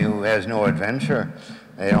somebody who has no adventure.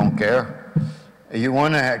 They don't care. You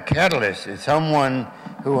want a catalyst. It's someone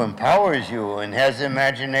who empowers you and has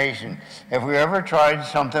imagination. Have we ever tried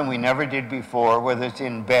something we never did before, whether it's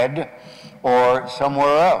in bed or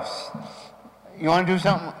somewhere else? You want to do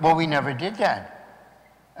something? Well, we never did that.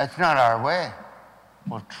 That's not our way.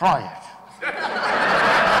 Well, try it.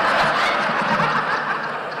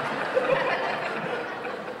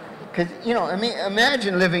 Because, you know, I mean,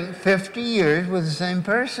 imagine living 50 years with the same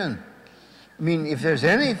person. I mean, if there's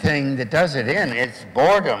anything that does it in, it's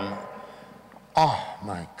boredom. Oh,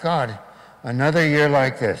 my God, another year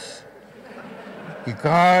like this. You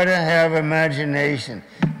gotta have imagination.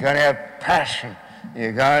 You gotta have passion.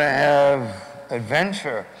 You gotta have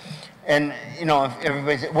adventure. And, you know, if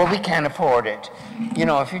everybody says, well, we can't afford it. You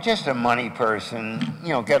know, if you're just a money person, you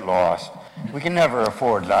know, get lost. We can never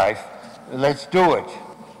afford life. Let's do it.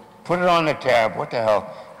 Put it on the tab. What the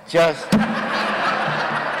hell? Just...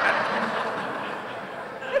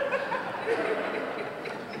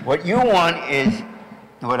 What you want is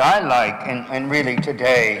what I like, and really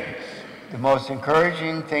today, the most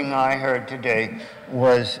encouraging thing I heard today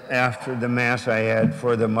was after the Mass I had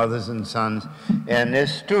for the mothers and sons, and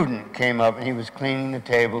this student came up and he was cleaning the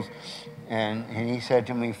tables, and he said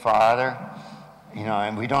to me, Father, you know,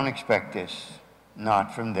 and we don't expect this,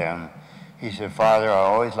 not from them. He said, Father, I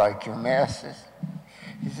always like your Masses.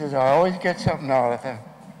 He says, I always get something out of them.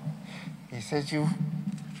 He says, you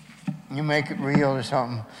make it real or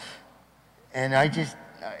something. And I just,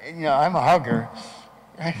 you know, I'm a hugger.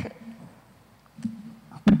 I said,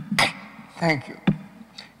 thank you.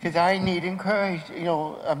 Because I need encouragement. You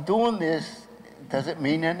know, I'm doing this. Does it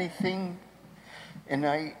mean anything? And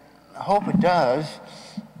I hope it does.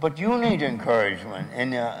 But you need encouragement.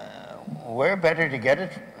 And where better to get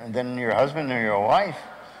it than your husband or your wife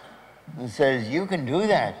who says, you can do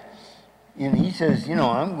that. And he says, you know,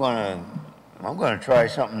 I'm going to try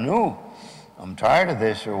something new. I'm tired of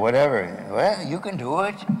this or whatever. Well, you can do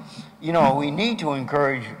it. You know, we need to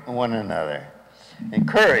encourage one another.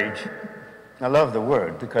 Encourage, I love the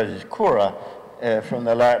word because it's cura from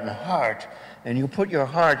the Latin heart. And you put your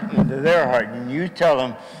heart into their heart and you tell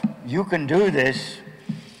them, you can do this.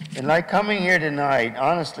 And like coming here tonight,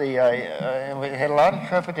 honestly, I had a lot of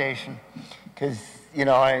trepidation because, you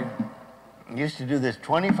know, I used to do this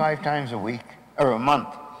 25 times a week or a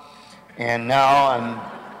month. And now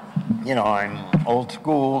I'm old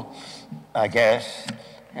school, I guess.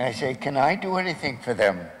 And I say, can I do anything for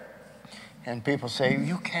them? And people say,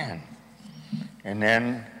 you can. And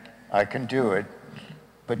then I can do it.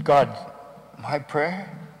 But God, my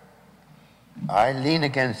prayer, I lean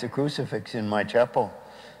against the crucifix in my chapel.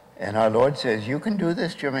 And our Lord says, you can do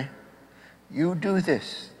this, Jimmy. You do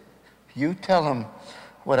this. You tell them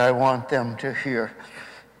what I want them to hear,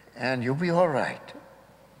 and you'll be all right.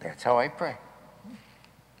 That's how I pray.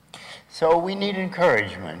 So we need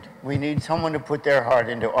encouragement. We need someone to put their heart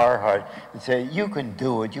into our heart and say, you can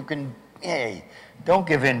do it. You can, hey, don't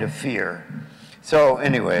give in to fear. So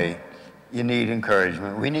anyway, you need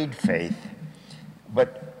encouragement. We need faith.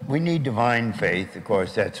 But we need divine faith. Of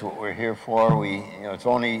course, that's what we're here for. It's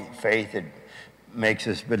only faith that makes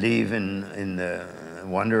us believe in the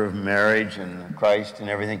wonder of marriage and Christ and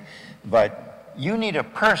everything. But you need a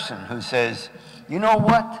person who says, you know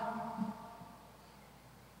what?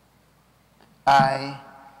 I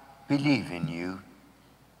believe in you.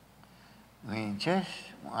 I mean,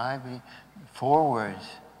 I believe. 4 words.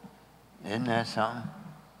 Isn't that something?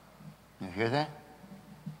 You hear that?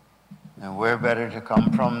 And where better to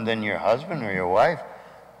come from than your husband or your wife?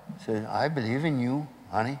 Says, I believe in you,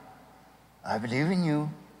 honey. I believe in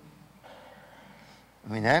you.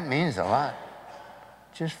 I mean, that means a lot.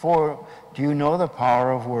 Do you know the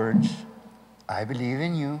power of words? I believe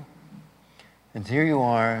in you. And here you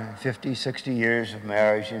are, 50, 60 years of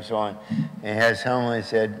marriage and so on, and has someone that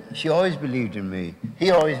said, she always believed in me.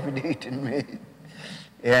 He always believed in me.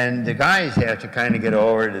 And the guys have to kind of get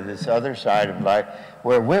over to this other side of life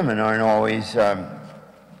where women aren't always,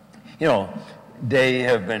 they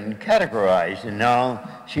have been categorized. And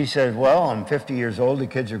now she says, well, I'm 50 years old, the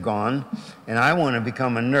kids are gone, and I want to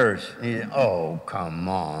become a nurse. And he said, oh, come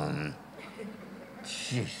on.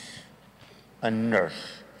 Jeez, a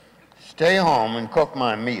nurse. Stay home and cook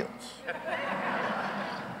my meals.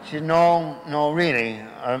 She said, no, really,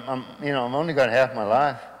 I'm only got half my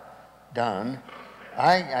life done.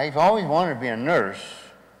 I've always wanted to be a nurse.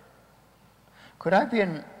 Could I be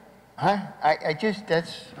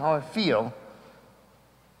that's how I feel.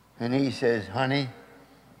 And he says, honey,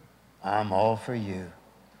 I'm all for you.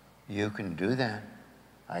 You can do that.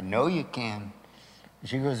 I know you can.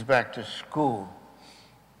 She goes back to school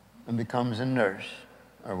and becomes a nurse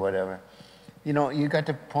or whatever. You know, you got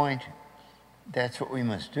the point. That's what we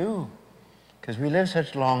must do. Because we live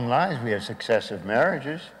such long lives. We have successive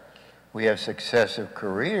marriages. We have successive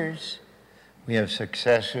careers. We have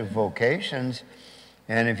successive vocations.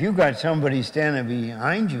 And if you've got somebody standing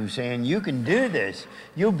behind you saying, you can do this,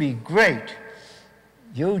 you'll be great.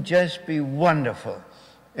 You'll just be wonderful.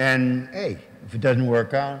 And hey, if it doesn't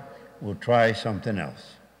work out, we'll try something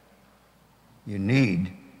else. You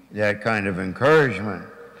need that kind of encouragement.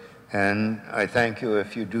 And I thank you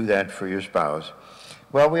if you do that for your spouse.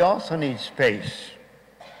 Well, we also need space.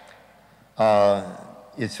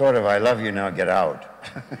 It's sort of, I love you, now get out.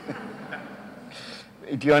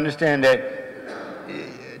 Do you understand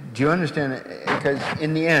that Do you understand? Because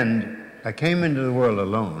in the end, I came into the world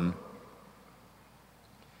alone,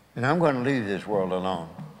 and I'm going to leave this world alone.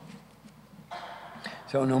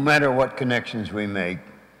 So no matter what connections we make,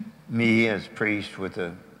 me as priest with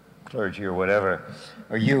the clergy or whatever,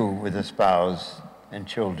 or you with a spouse and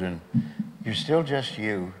children, you're still just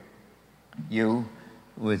you. You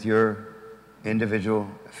with your individual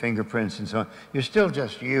fingerprints and so on. You're still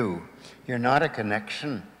just you. You're not a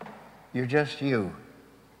connection. You're just you.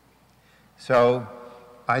 So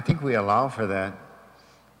I think we allow for that.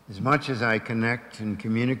 As much as I connect and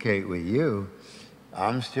communicate with you,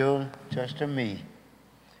 I'm still just a me.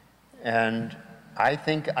 And I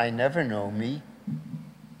think I never know me,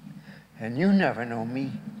 and you never know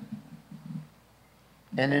me.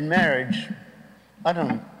 And in marriage, I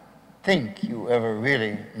don't think you ever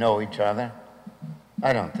really know each other.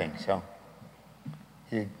 I don't think so.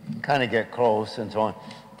 You kind of get close and so on,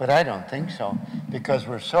 but I don't think so, because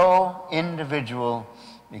we're so individual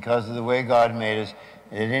because of the way God made us,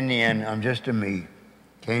 that in the end, I'm just a me.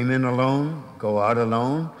 Came in alone, go out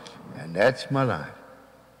alone, and that's my life.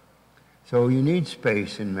 So you need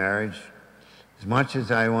space in marriage. As much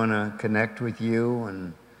as I want to connect with you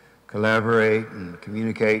and collaborate and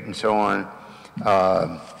communicate and so on,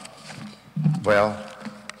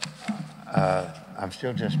 I'm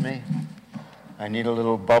still just me. I need a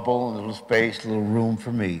little bubble, a little space, a little room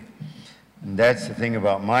for me. And that's the thing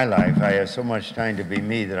about my life. I have so much time to be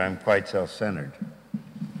me that I'm quite self-centered.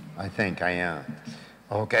 I think I am.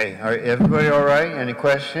 Okay, everybody all right? Any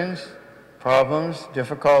questions, problems,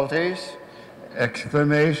 difficulties,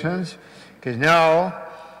 exclamations? Because now,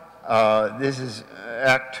 this is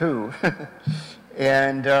Act 2,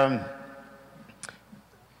 and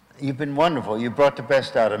you've been wonderful. You brought the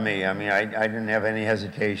best out of me. I mean, I didn't have any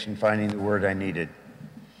hesitation finding the word I needed.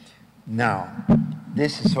 Now,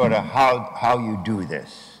 this is sort of how you do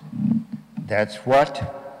this. That's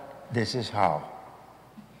what, this is how.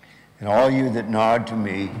 And all you that nod to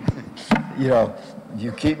me, you know,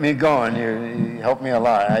 you keep me going. You help me a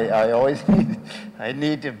lot. I always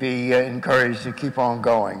need to be encouraged to keep on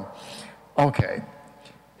going. Okay.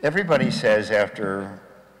 Everybody says after,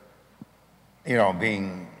 you know,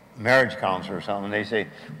 being marriage counselor or something, they say,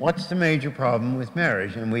 what's the major problem with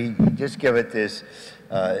marriage? And we just give it this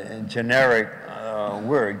generic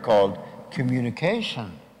word called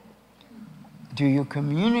communication. Do you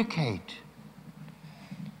communicate?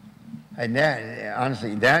 And that,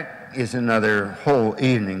 honestly, that is another whole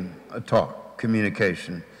evening talk,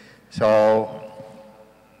 communication. So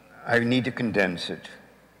I need to condense it.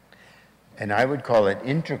 And I would call it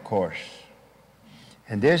intercourse.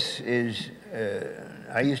 And this is,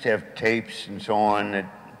 I used to have tapes and so on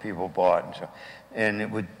that people bought, and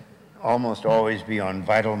it would almost always be on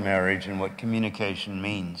vital marriage and what communication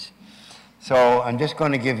means. So I'm just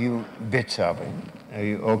going to give you bits of it. Are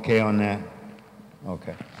you okay on that?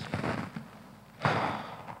 Okay.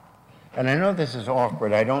 And I know this is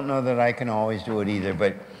awkward. I don't know that I can always do it either,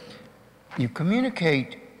 but you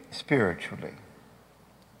communicate spiritually.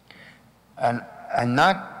 And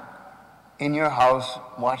not in your house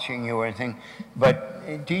watching you or anything,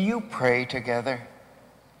 but do you pray together?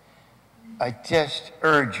 I just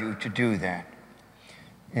urge you to do that.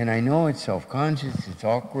 And I know it's self-conscious, it's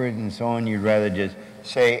awkward and so on. You'd rather just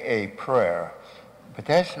say a prayer. But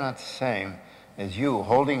that's not the same as you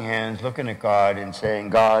holding hands, looking at God and saying,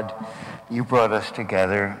 God, you brought us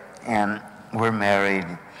together and we're married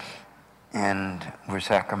and we're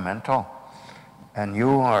sacramental. And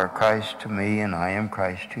you are Christ to me and I am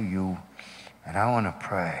Christ to you. And I want to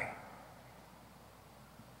pray.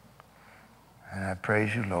 And I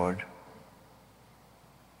praise you, Lord.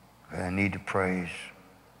 I need to praise.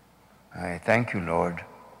 I thank you, Lord.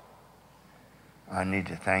 I need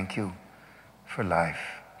to thank you for life.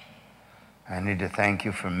 I need to thank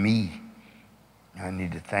you for me. I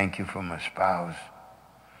need to thank you for my spouse.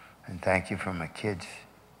 And thank you for my kids.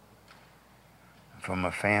 For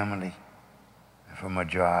my family. For my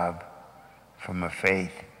job. For my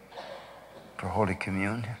faith. For Holy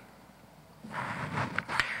Communion.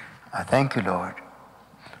 I thank you, Lord.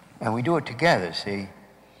 And we do it together, see?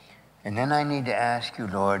 And then I need to ask you,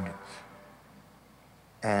 Lord,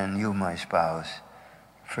 and you, my spouse,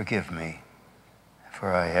 forgive me,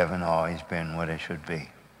 for I haven't always been what I should be.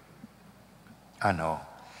 I know.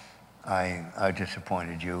 I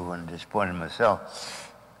disappointed you and disappointed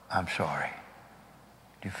myself. I'm sorry.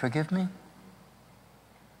 Do you forgive me?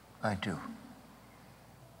 I do.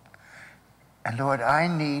 And Lord, I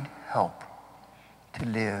need help to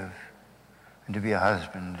live and to be a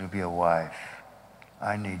husband, to be a wife.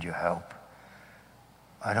 I need your help.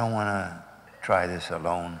 I don't want to try this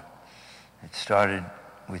alone. It started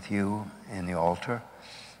with you in the altar,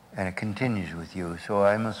 and it continues with you. So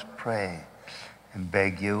I must pray and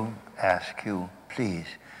beg you, ask you, please,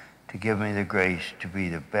 to give me the grace to be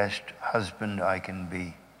the best husband I can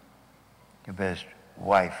be, the best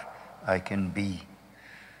wife I can be,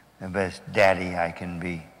 the best daddy I can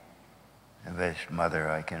be, the best mother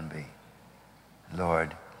I can be.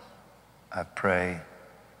 Lord, I pray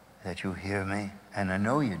that you hear me, and I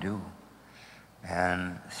know you do,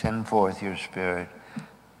 and send forth your Spirit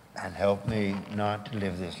and help me not to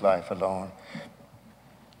live this life alone.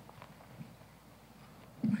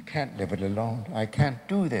 I can't live it alone. I can't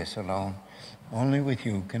do this alone. Only with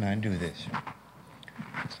you can I do this.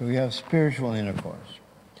 So you have spiritual intercourse.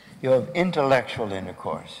 You have intellectual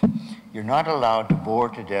intercourse. You're not allowed to bore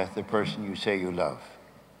to death the person you say you love.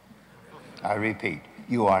 I repeat,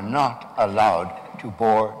 you are not allowed to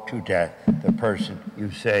bore to death the person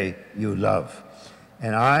you say you love.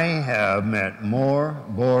 And I have met more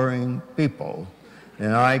boring people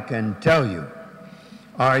than I can tell you.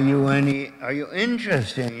 Are you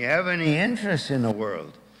interested? You have any interest in the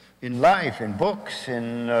world, in life, in books,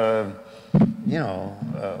 in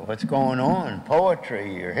what's going on,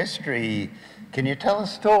 poetry or history? Can you tell a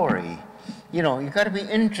story? You got to be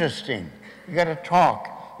interesting. You got to talk.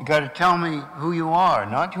 You got to tell me who you are,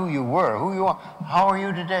 not who you were, who you are. How are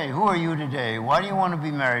you today? Who are you today? Why do you want to be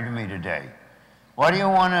married to me today? Why do you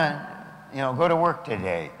want to, go to work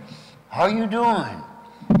today? How are you doing?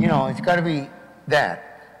 It's got to be that.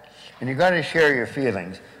 And you got to share your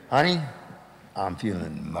feelings. Honey, I'm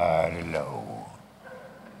feeling mighty low.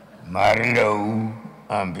 Mighty low.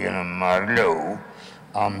 I'm feeling mighty low.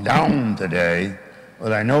 I'm down today.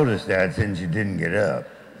 Well, I noticed that since you didn't get up.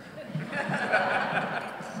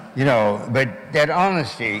 But that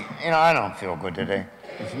honesty, I don't feel good today.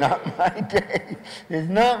 It's not my day. It's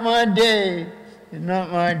not my day. It's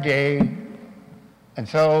not my day. And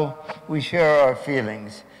so we share our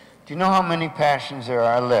feelings. Do you know how many passions there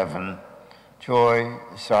are? 11. Joy,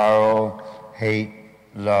 sorrow, hate,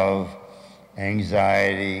 love,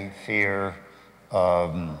 anxiety, fear. There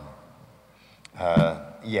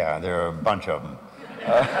are a bunch of them.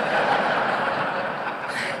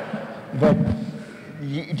 But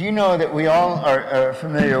do you know that we all are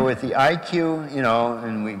familiar with the IQ,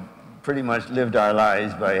 and we pretty much lived our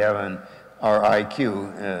lives by having our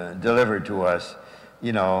IQ delivered to us,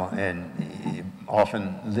 and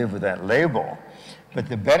often live with that label. But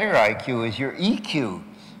the better IQ is your EQ,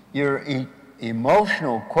 your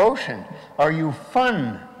emotional quotient. Are you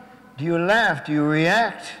fun? Do you laugh? Do you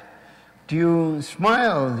react? Do you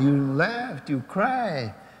smile? Do you laugh? Do you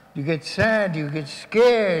cry? Do you get sad? Do you get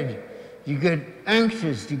scared? Do you get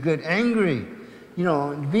anxious? Do you get angry?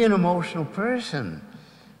 Be an emotional person.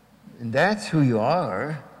 And that's who you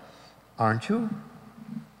are, aren't you?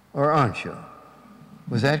 Or aren't you?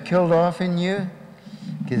 Was that killed off in you?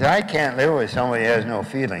 Because I can't live with somebody who has no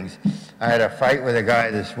feelings. I had a fight with a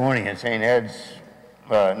guy this morning at St. Ed's.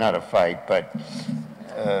 Not a fight, but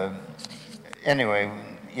anyway,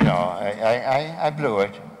 I blew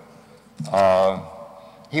it.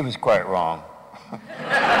 He was quite wrong.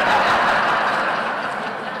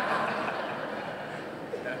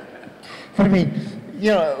 But I mean,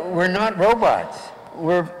 we're not robots.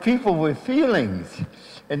 We're people with feelings.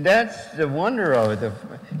 And that's the wonder of it.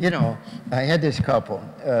 I had this couple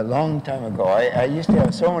a long time ago. I used to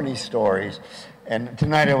have so many stories. And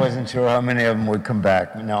tonight I wasn't sure how many of them would come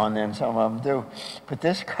back. Now and then some of them do. But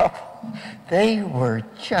this couple, they were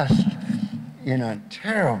just in a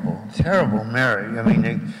terrible, terrible marriage. I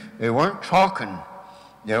mean, they weren't talking.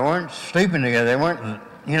 They weren't sleeping together. They weren't,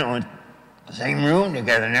 in the same room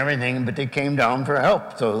together and everything, but they came down for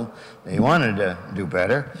help. So they wanted to do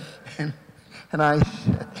better. And I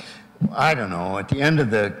said, I don't know, at the end of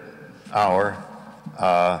the hour,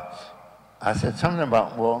 I said something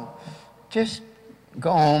about, well, just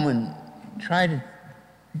go home and try to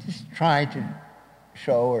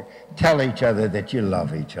show or tell each other that you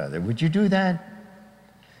love each other. Would you do that?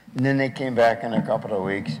 And then they came back in a couple of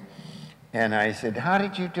weeks, and I said, how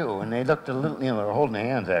did you do? And they looked a little, they were holding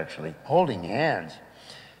hands, actually, holding hands.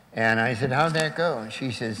 And I said, how'd that go? And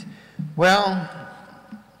she says, well,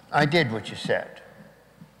 I did what you said.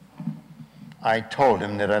 I told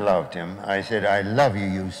him that I loved him. I said, I love you,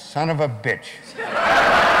 you son of a bitch.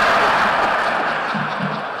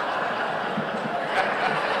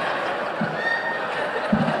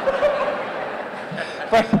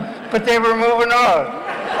 But they were moving on.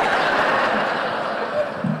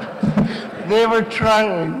 They were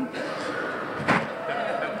trying.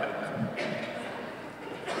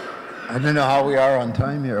 I don't know how we are on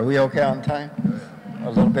time here. Are we okay on time? A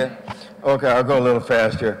little bit? Okay, I'll go a little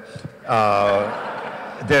faster.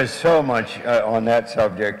 there's so much on that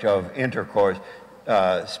subject of intercourse,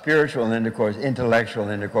 spiritual intercourse, intellectual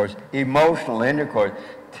intercourse, emotional intercourse.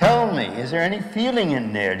 Tell me, is there any feeling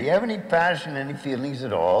in there? Do you have any passion, any feelings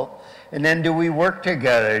at all? And then do we work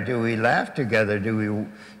together? Do we laugh together? Do we,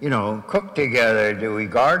 cook together? Do we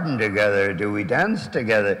garden together? Do we dance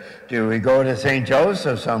together? Do we go to St.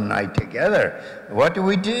 Joseph some night together? What do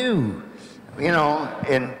we do?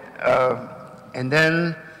 And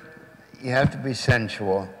then you have to be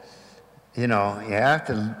sensual. You have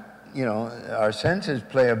to, our senses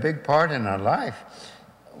play a big part in our life.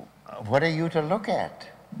 What are you to look at?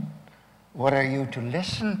 What are you to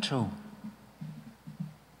listen to?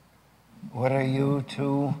 What are you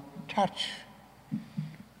to touch?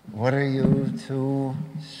 What are you to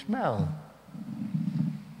smell?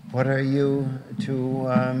 What are you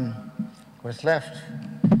to, what's left?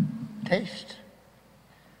 Taste.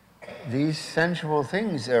 These sensual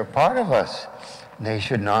things are part of us. They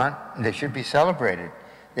should be celebrated.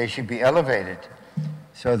 They should be elevated.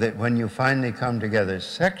 So that when you finally come together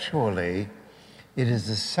sexually, it is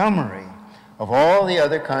the summary of all the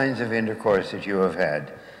other kinds of intercourse that you have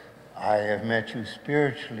had. I have met you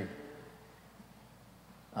spiritually.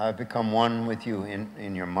 I've become one with you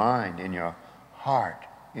in your mind, in your heart,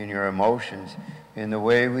 in your emotions, in the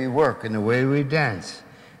way we work, in the way we dance,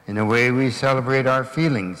 in the way we celebrate our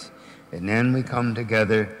feelings. And then we come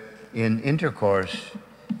together in intercourse,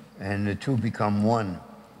 and the two become one,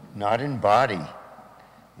 not in body.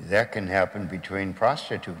 That can happen between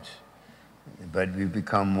prostitutes. But we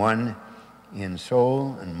become one in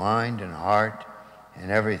soul and mind and heart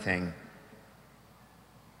and everything.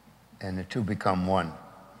 And the two become one.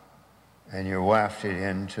 And you're wafted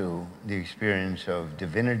into the experience of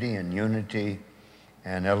divinity and unity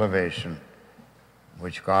and elevation,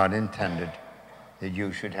 which God intended that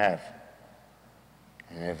you should have.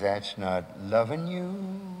 And if that's not loving you,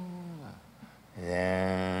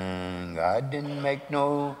 then God didn't make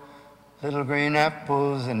no little green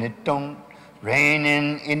apples, and it don't rain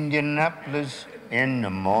in Indianapolis in the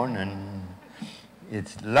morning.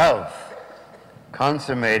 It's love,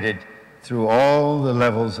 consummated through all the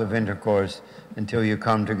levels of intercourse until you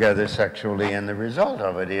come together sexually, and the result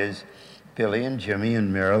of it is Billy and Jimmy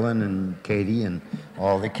and Marilyn and Katie and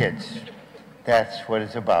all the kids. That's what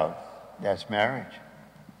it's about. That's marriage.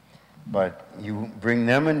 But you bring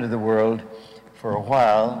them into the world for a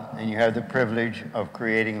while, and you have the privilege of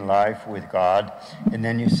creating life with God, and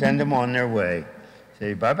then you send them on their way.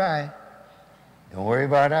 Say, bye-bye. Don't worry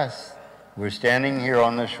about us. We're standing here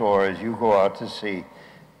on the shore as you go out to sea,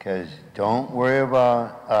 because don't worry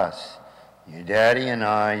about us. Your daddy and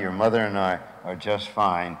I, your mother and I are just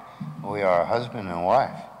fine. We are husband and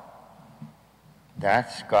wife.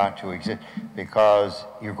 That's got to exist, because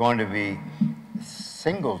you're going to be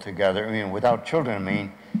single together, without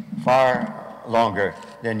children, far longer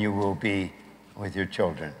than you will be with your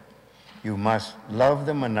children. You must love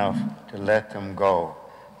them enough to let them go.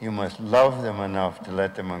 You must love them enough to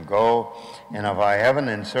let them go. And if I haven't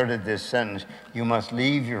inserted this sentence, you must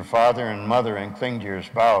leave your father and mother and cling to your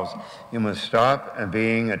spouse. You must stop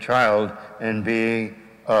being a child and be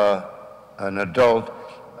an adult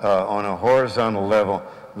on a horizontal level,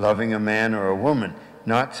 loving a man or a woman,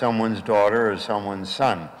 not someone's daughter or someone's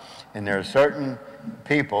son. And there are certain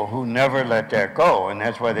people who never let that go, and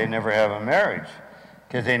that's why they never have a marriage,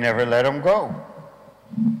 because they never let them go.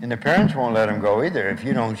 And the parents won't let them go either. If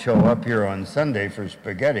you don't show up here on Sunday for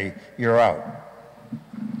spaghetti, you're out.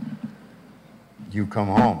 You come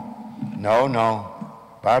home. No.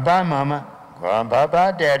 Bye-bye, Mama.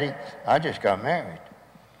 Bye-bye, Daddy. I just got married.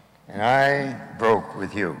 And I broke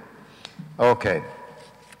with you. Okay.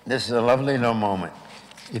 This is a lovely little moment.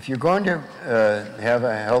 If you're going to have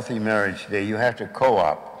a healthy marriage today, you have to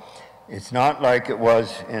co-op. It's not like it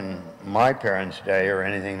was in my parents' day or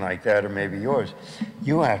anything like that, or maybe yours.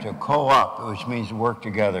 You have to co-op, which means work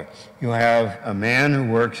together. You have a man who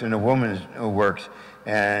works and a woman who works,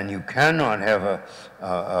 and you cannot have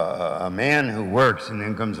a man who works and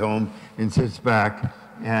then comes home and sits back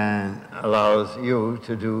and allows you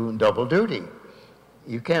to do double duty.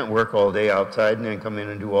 You can't work all day outside and then come in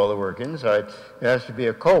and do all the work inside. It has to be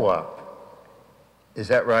a co-op. Is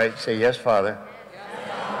that right? Say yes, Father. Yes,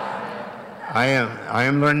 Father. I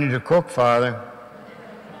am learning to cook, Father.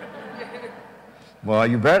 Well,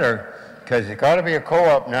 you better, because it's got to be a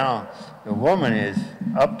co-op now. The woman is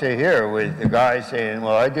up to here with the guy saying,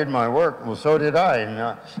 well, I did my work. Well, so did I.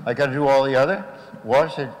 And I got to do all the other.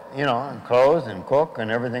 Wash it, and clothes and cook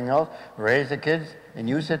and everything else. Raise the kids. And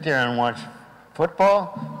you sit there and watch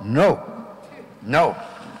football? No,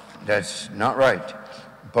 that's not right.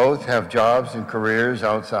 both have jobs and careers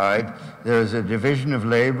outside. There's a division of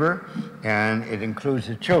labor, and it includes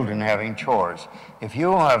the children having chores. If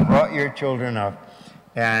you have brought your children up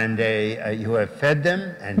and you have fed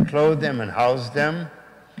them and clothed them and housed them,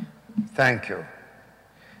 thank you.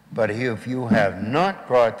 But if you have not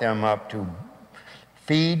brought them up to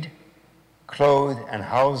feed, clothe, and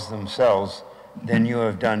house themselves, then you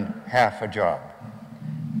have done half a job.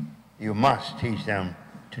 You must teach them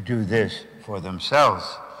to do this for themselves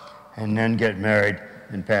and then get married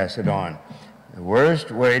and pass it on. The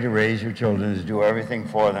worst way to raise your children is to do everything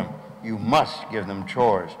for them. You must give them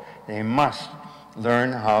chores. They must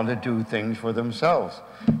learn how to do things for themselves.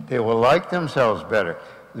 They will like themselves better.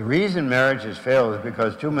 The reason marriages fail is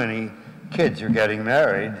because too many kids are getting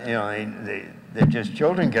married. You know, they're just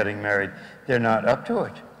children getting married. They're not up to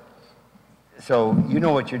it. So you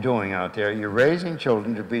know what you're doing out there. You're raising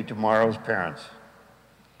children to be tomorrow's parents.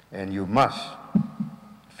 And you must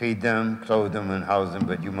feed them, clothe them, and house them,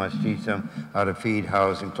 but you must teach them how to feed,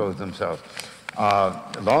 house, and clothe themselves. A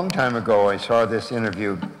long time ago, I saw this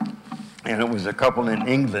interview, and it was a couple in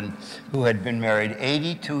England who had been married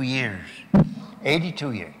 82 years.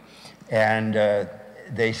 82 years. And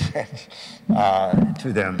they said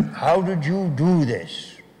to them, how did you do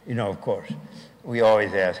this? You know, of course, we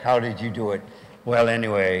always ask, how did you do it? Well,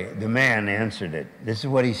 anyway, the man answered it. This is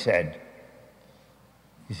what he said.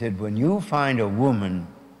 He said, when you find a woman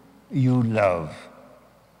you love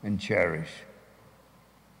and cherish,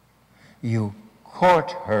 you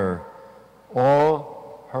court her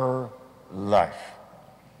all her life.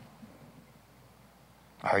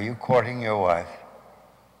 Are you courting your wife?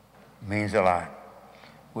 It means a lot.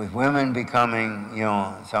 With women becoming, you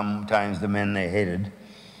know, sometimes the men they hated,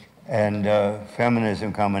 and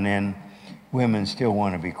feminism coming in, women still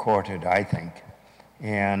want to be courted, I think.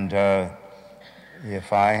 And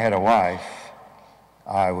if I had a wife,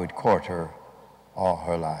 I would court her all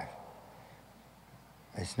her life.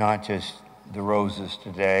 It's not just the roses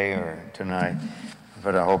today or tonight,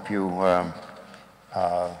 but I hope you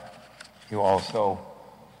you also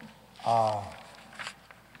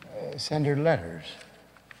send her letters,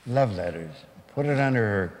 love letters. Put it under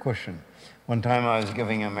her cushion. One time I was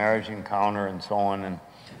giving a marriage encounter and so on, and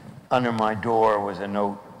under my door was a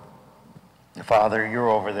note, Father, you're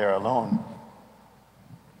over there alone,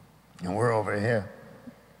 and we're over here.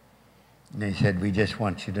 And they said, we just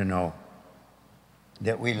want you to know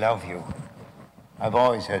that we love you. I've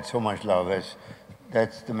always had so much love.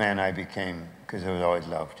 That's the man I became, because I was always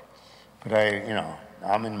loved. But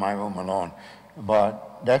I'm in my room alone.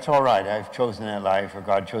 But that's all right. I've chosen that life, or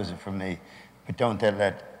God chose it for me. But don't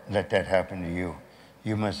let that happen to you.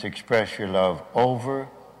 You must express your love over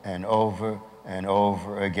and over and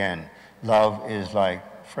over again. Love is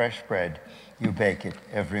like fresh bread. You bake it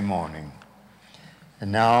every morning.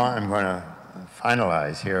 And now I'm going to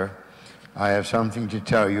finalize here. I have something to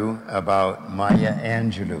tell you about Maya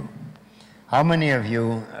Angelou. How many of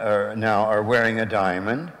you are wearing a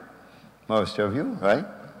diamond? Most of you, right?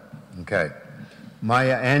 Okay.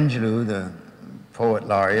 Maya Angelou, the poet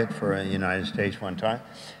laureate for the United States one time,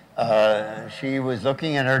 she was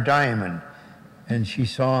looking at her diamond, and she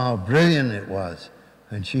saw how brilliant it was.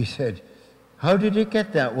 And she said, how did it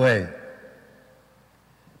get that way?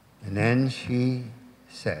 And then she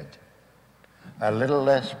said, a little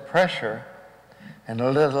less pressure and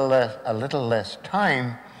a little less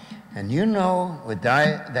time, and you know what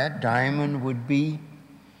that diamond would be?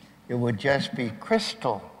 It would just be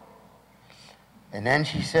crystal. And then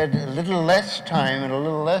she said, a little less time and a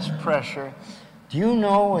little less pressure. Do you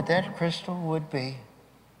know what that crystal would be?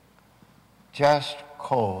 Just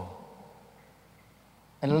coal.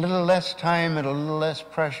 And a little less time and a little less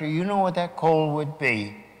pressure. You know what that coal would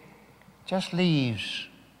be? Just leaves.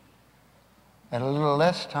 And a little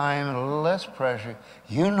less time and a little less pressure.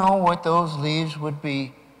 You know what those leaves would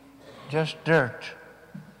be? Just dirt.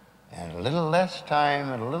 And a little less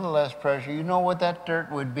time and a little less pressure. You know what that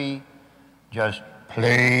dirt would be? Just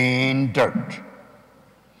plain dirt.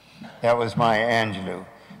 That was Maya Angelou.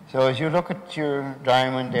 So as you look at your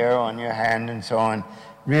diamond there on your hand and so on,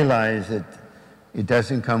 realize that it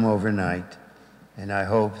doesn't come overnight. And I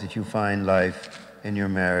hope that you find life in your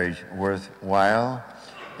marriage worthwhile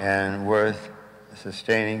and worth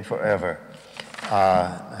sustaining forever.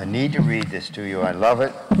 I need to read this to you. I love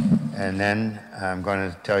it. And then I'm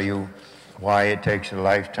going to tell you why it takes a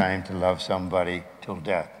lifetime to love somebody till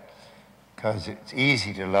death. Because it's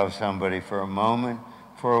easy to love somebody for a moment,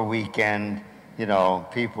 for a weekend, you know,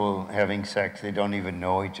 people having sex, they don't even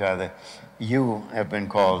know each other. You have been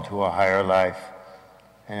called to a higher life,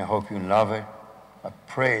 and I hope you love it. I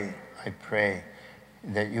pray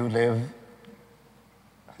that you live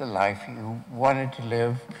the life you wanted to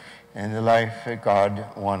live and the life that God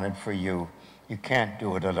wanted for you. You can't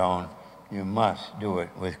do it alone. You must do it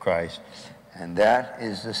with Christ. And that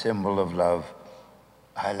is the symbol of love.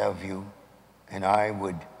 I love you, and I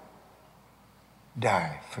would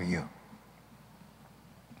die for you.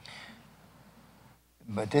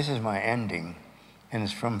 But this is my ending, and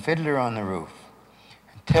it's from Fiddler on the Roof.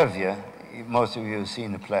 Tevye, most of you have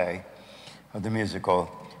seen the play of the musical,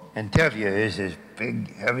 and Tevye is this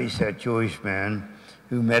big, heavy-set Jewish man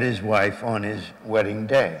who met his wife on his wedding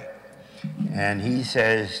day. And he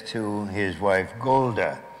says to his wife,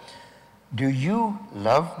 Golda, do you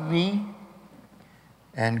love me?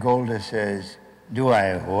 And Golda says, do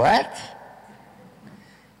I what?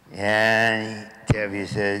 And Tevye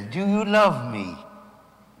says, do you love me?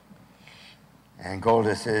 And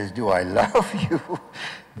Golda says, do I love you?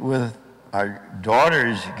 With our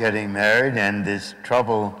daughters getting married and this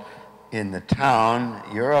trouble in the town,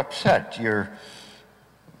 you're upset. You're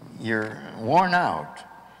worn out.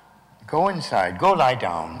 Go inside. Go lie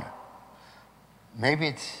down. Maybe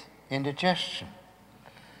it's indigestion.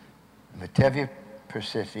 But Tevye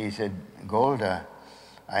persisted. He said, Golda,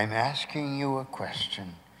 I'm asking you a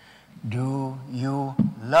question. Do you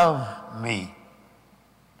love me?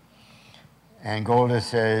 And Golda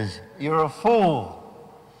says, you're a fool.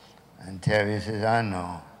 And Tevye says, I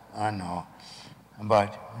know.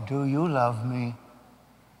 But do you love me?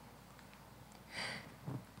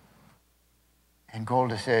 And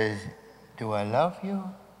Golda says, do I love you?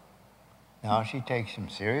 Now she takes him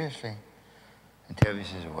seriously. And Tevye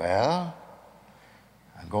says, well.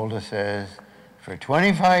 And Golda says, for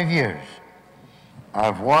 25 years,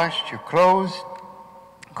 I've washed your clothes,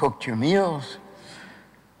 cooked your meals,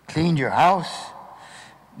 cleaned your house,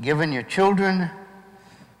 given your children,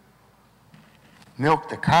 milked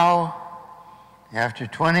the cow. After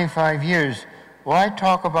 25 years, why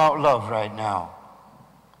talk about love right now?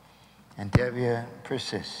 And Tevye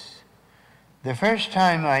persists. The first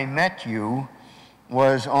time I met you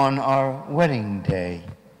was on our wedding day,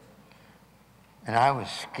 and I was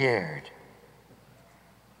scared.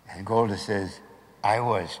 And Golda says, I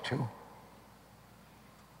was too.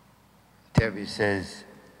 Tevye says,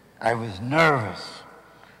 I was nervous.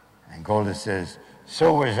 And Golda says,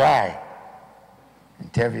 so was I.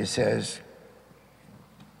 And Tevye says,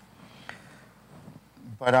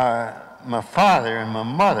 but my father and my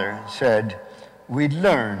mother said we'd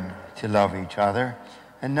learn to love each other.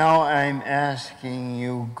 And now I'm asking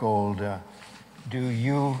you, Golda, do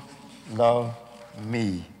you love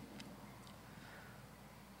me?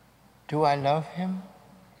 Do I love him?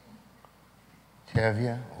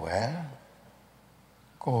 Tevye, well,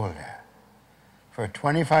 Golda, for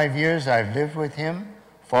 25 years I've lived with him,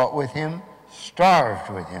 fought with him,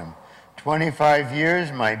 starved with him. 25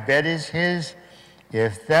 years, my bed is his.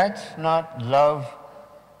 If that's not love,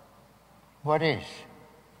 what is?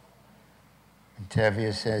 And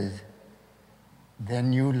Tevye says,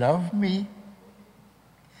 then you love me?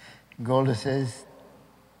 Golda says,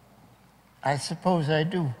 I suppose I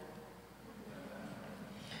do.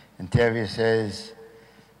 And Tevye says,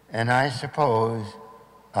 and I suppose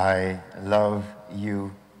I love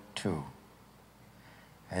you too.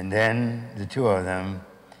 And then the two of them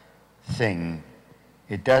sing.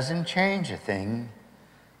 It doesn't change a thing,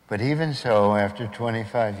 but even so, after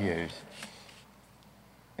 25 years,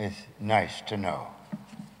 it's nice to know.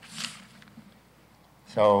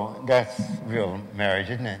 So that's real marriage,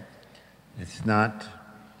 isn't it? It's not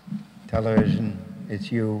television,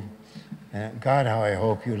 it's you. God, how I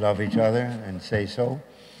hope you love each other and say so,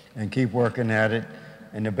 and keep working at it.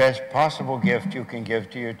 And the best possible gift you can give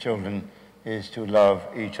to your children is to love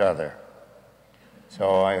each other.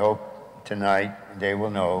 So I hope tonight they will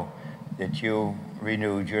know that you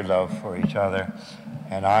renewed your love for each other.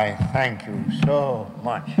 And I thank you so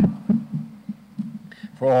much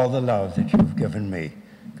for all the love that you've given me.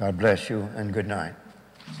 God bless you and good night.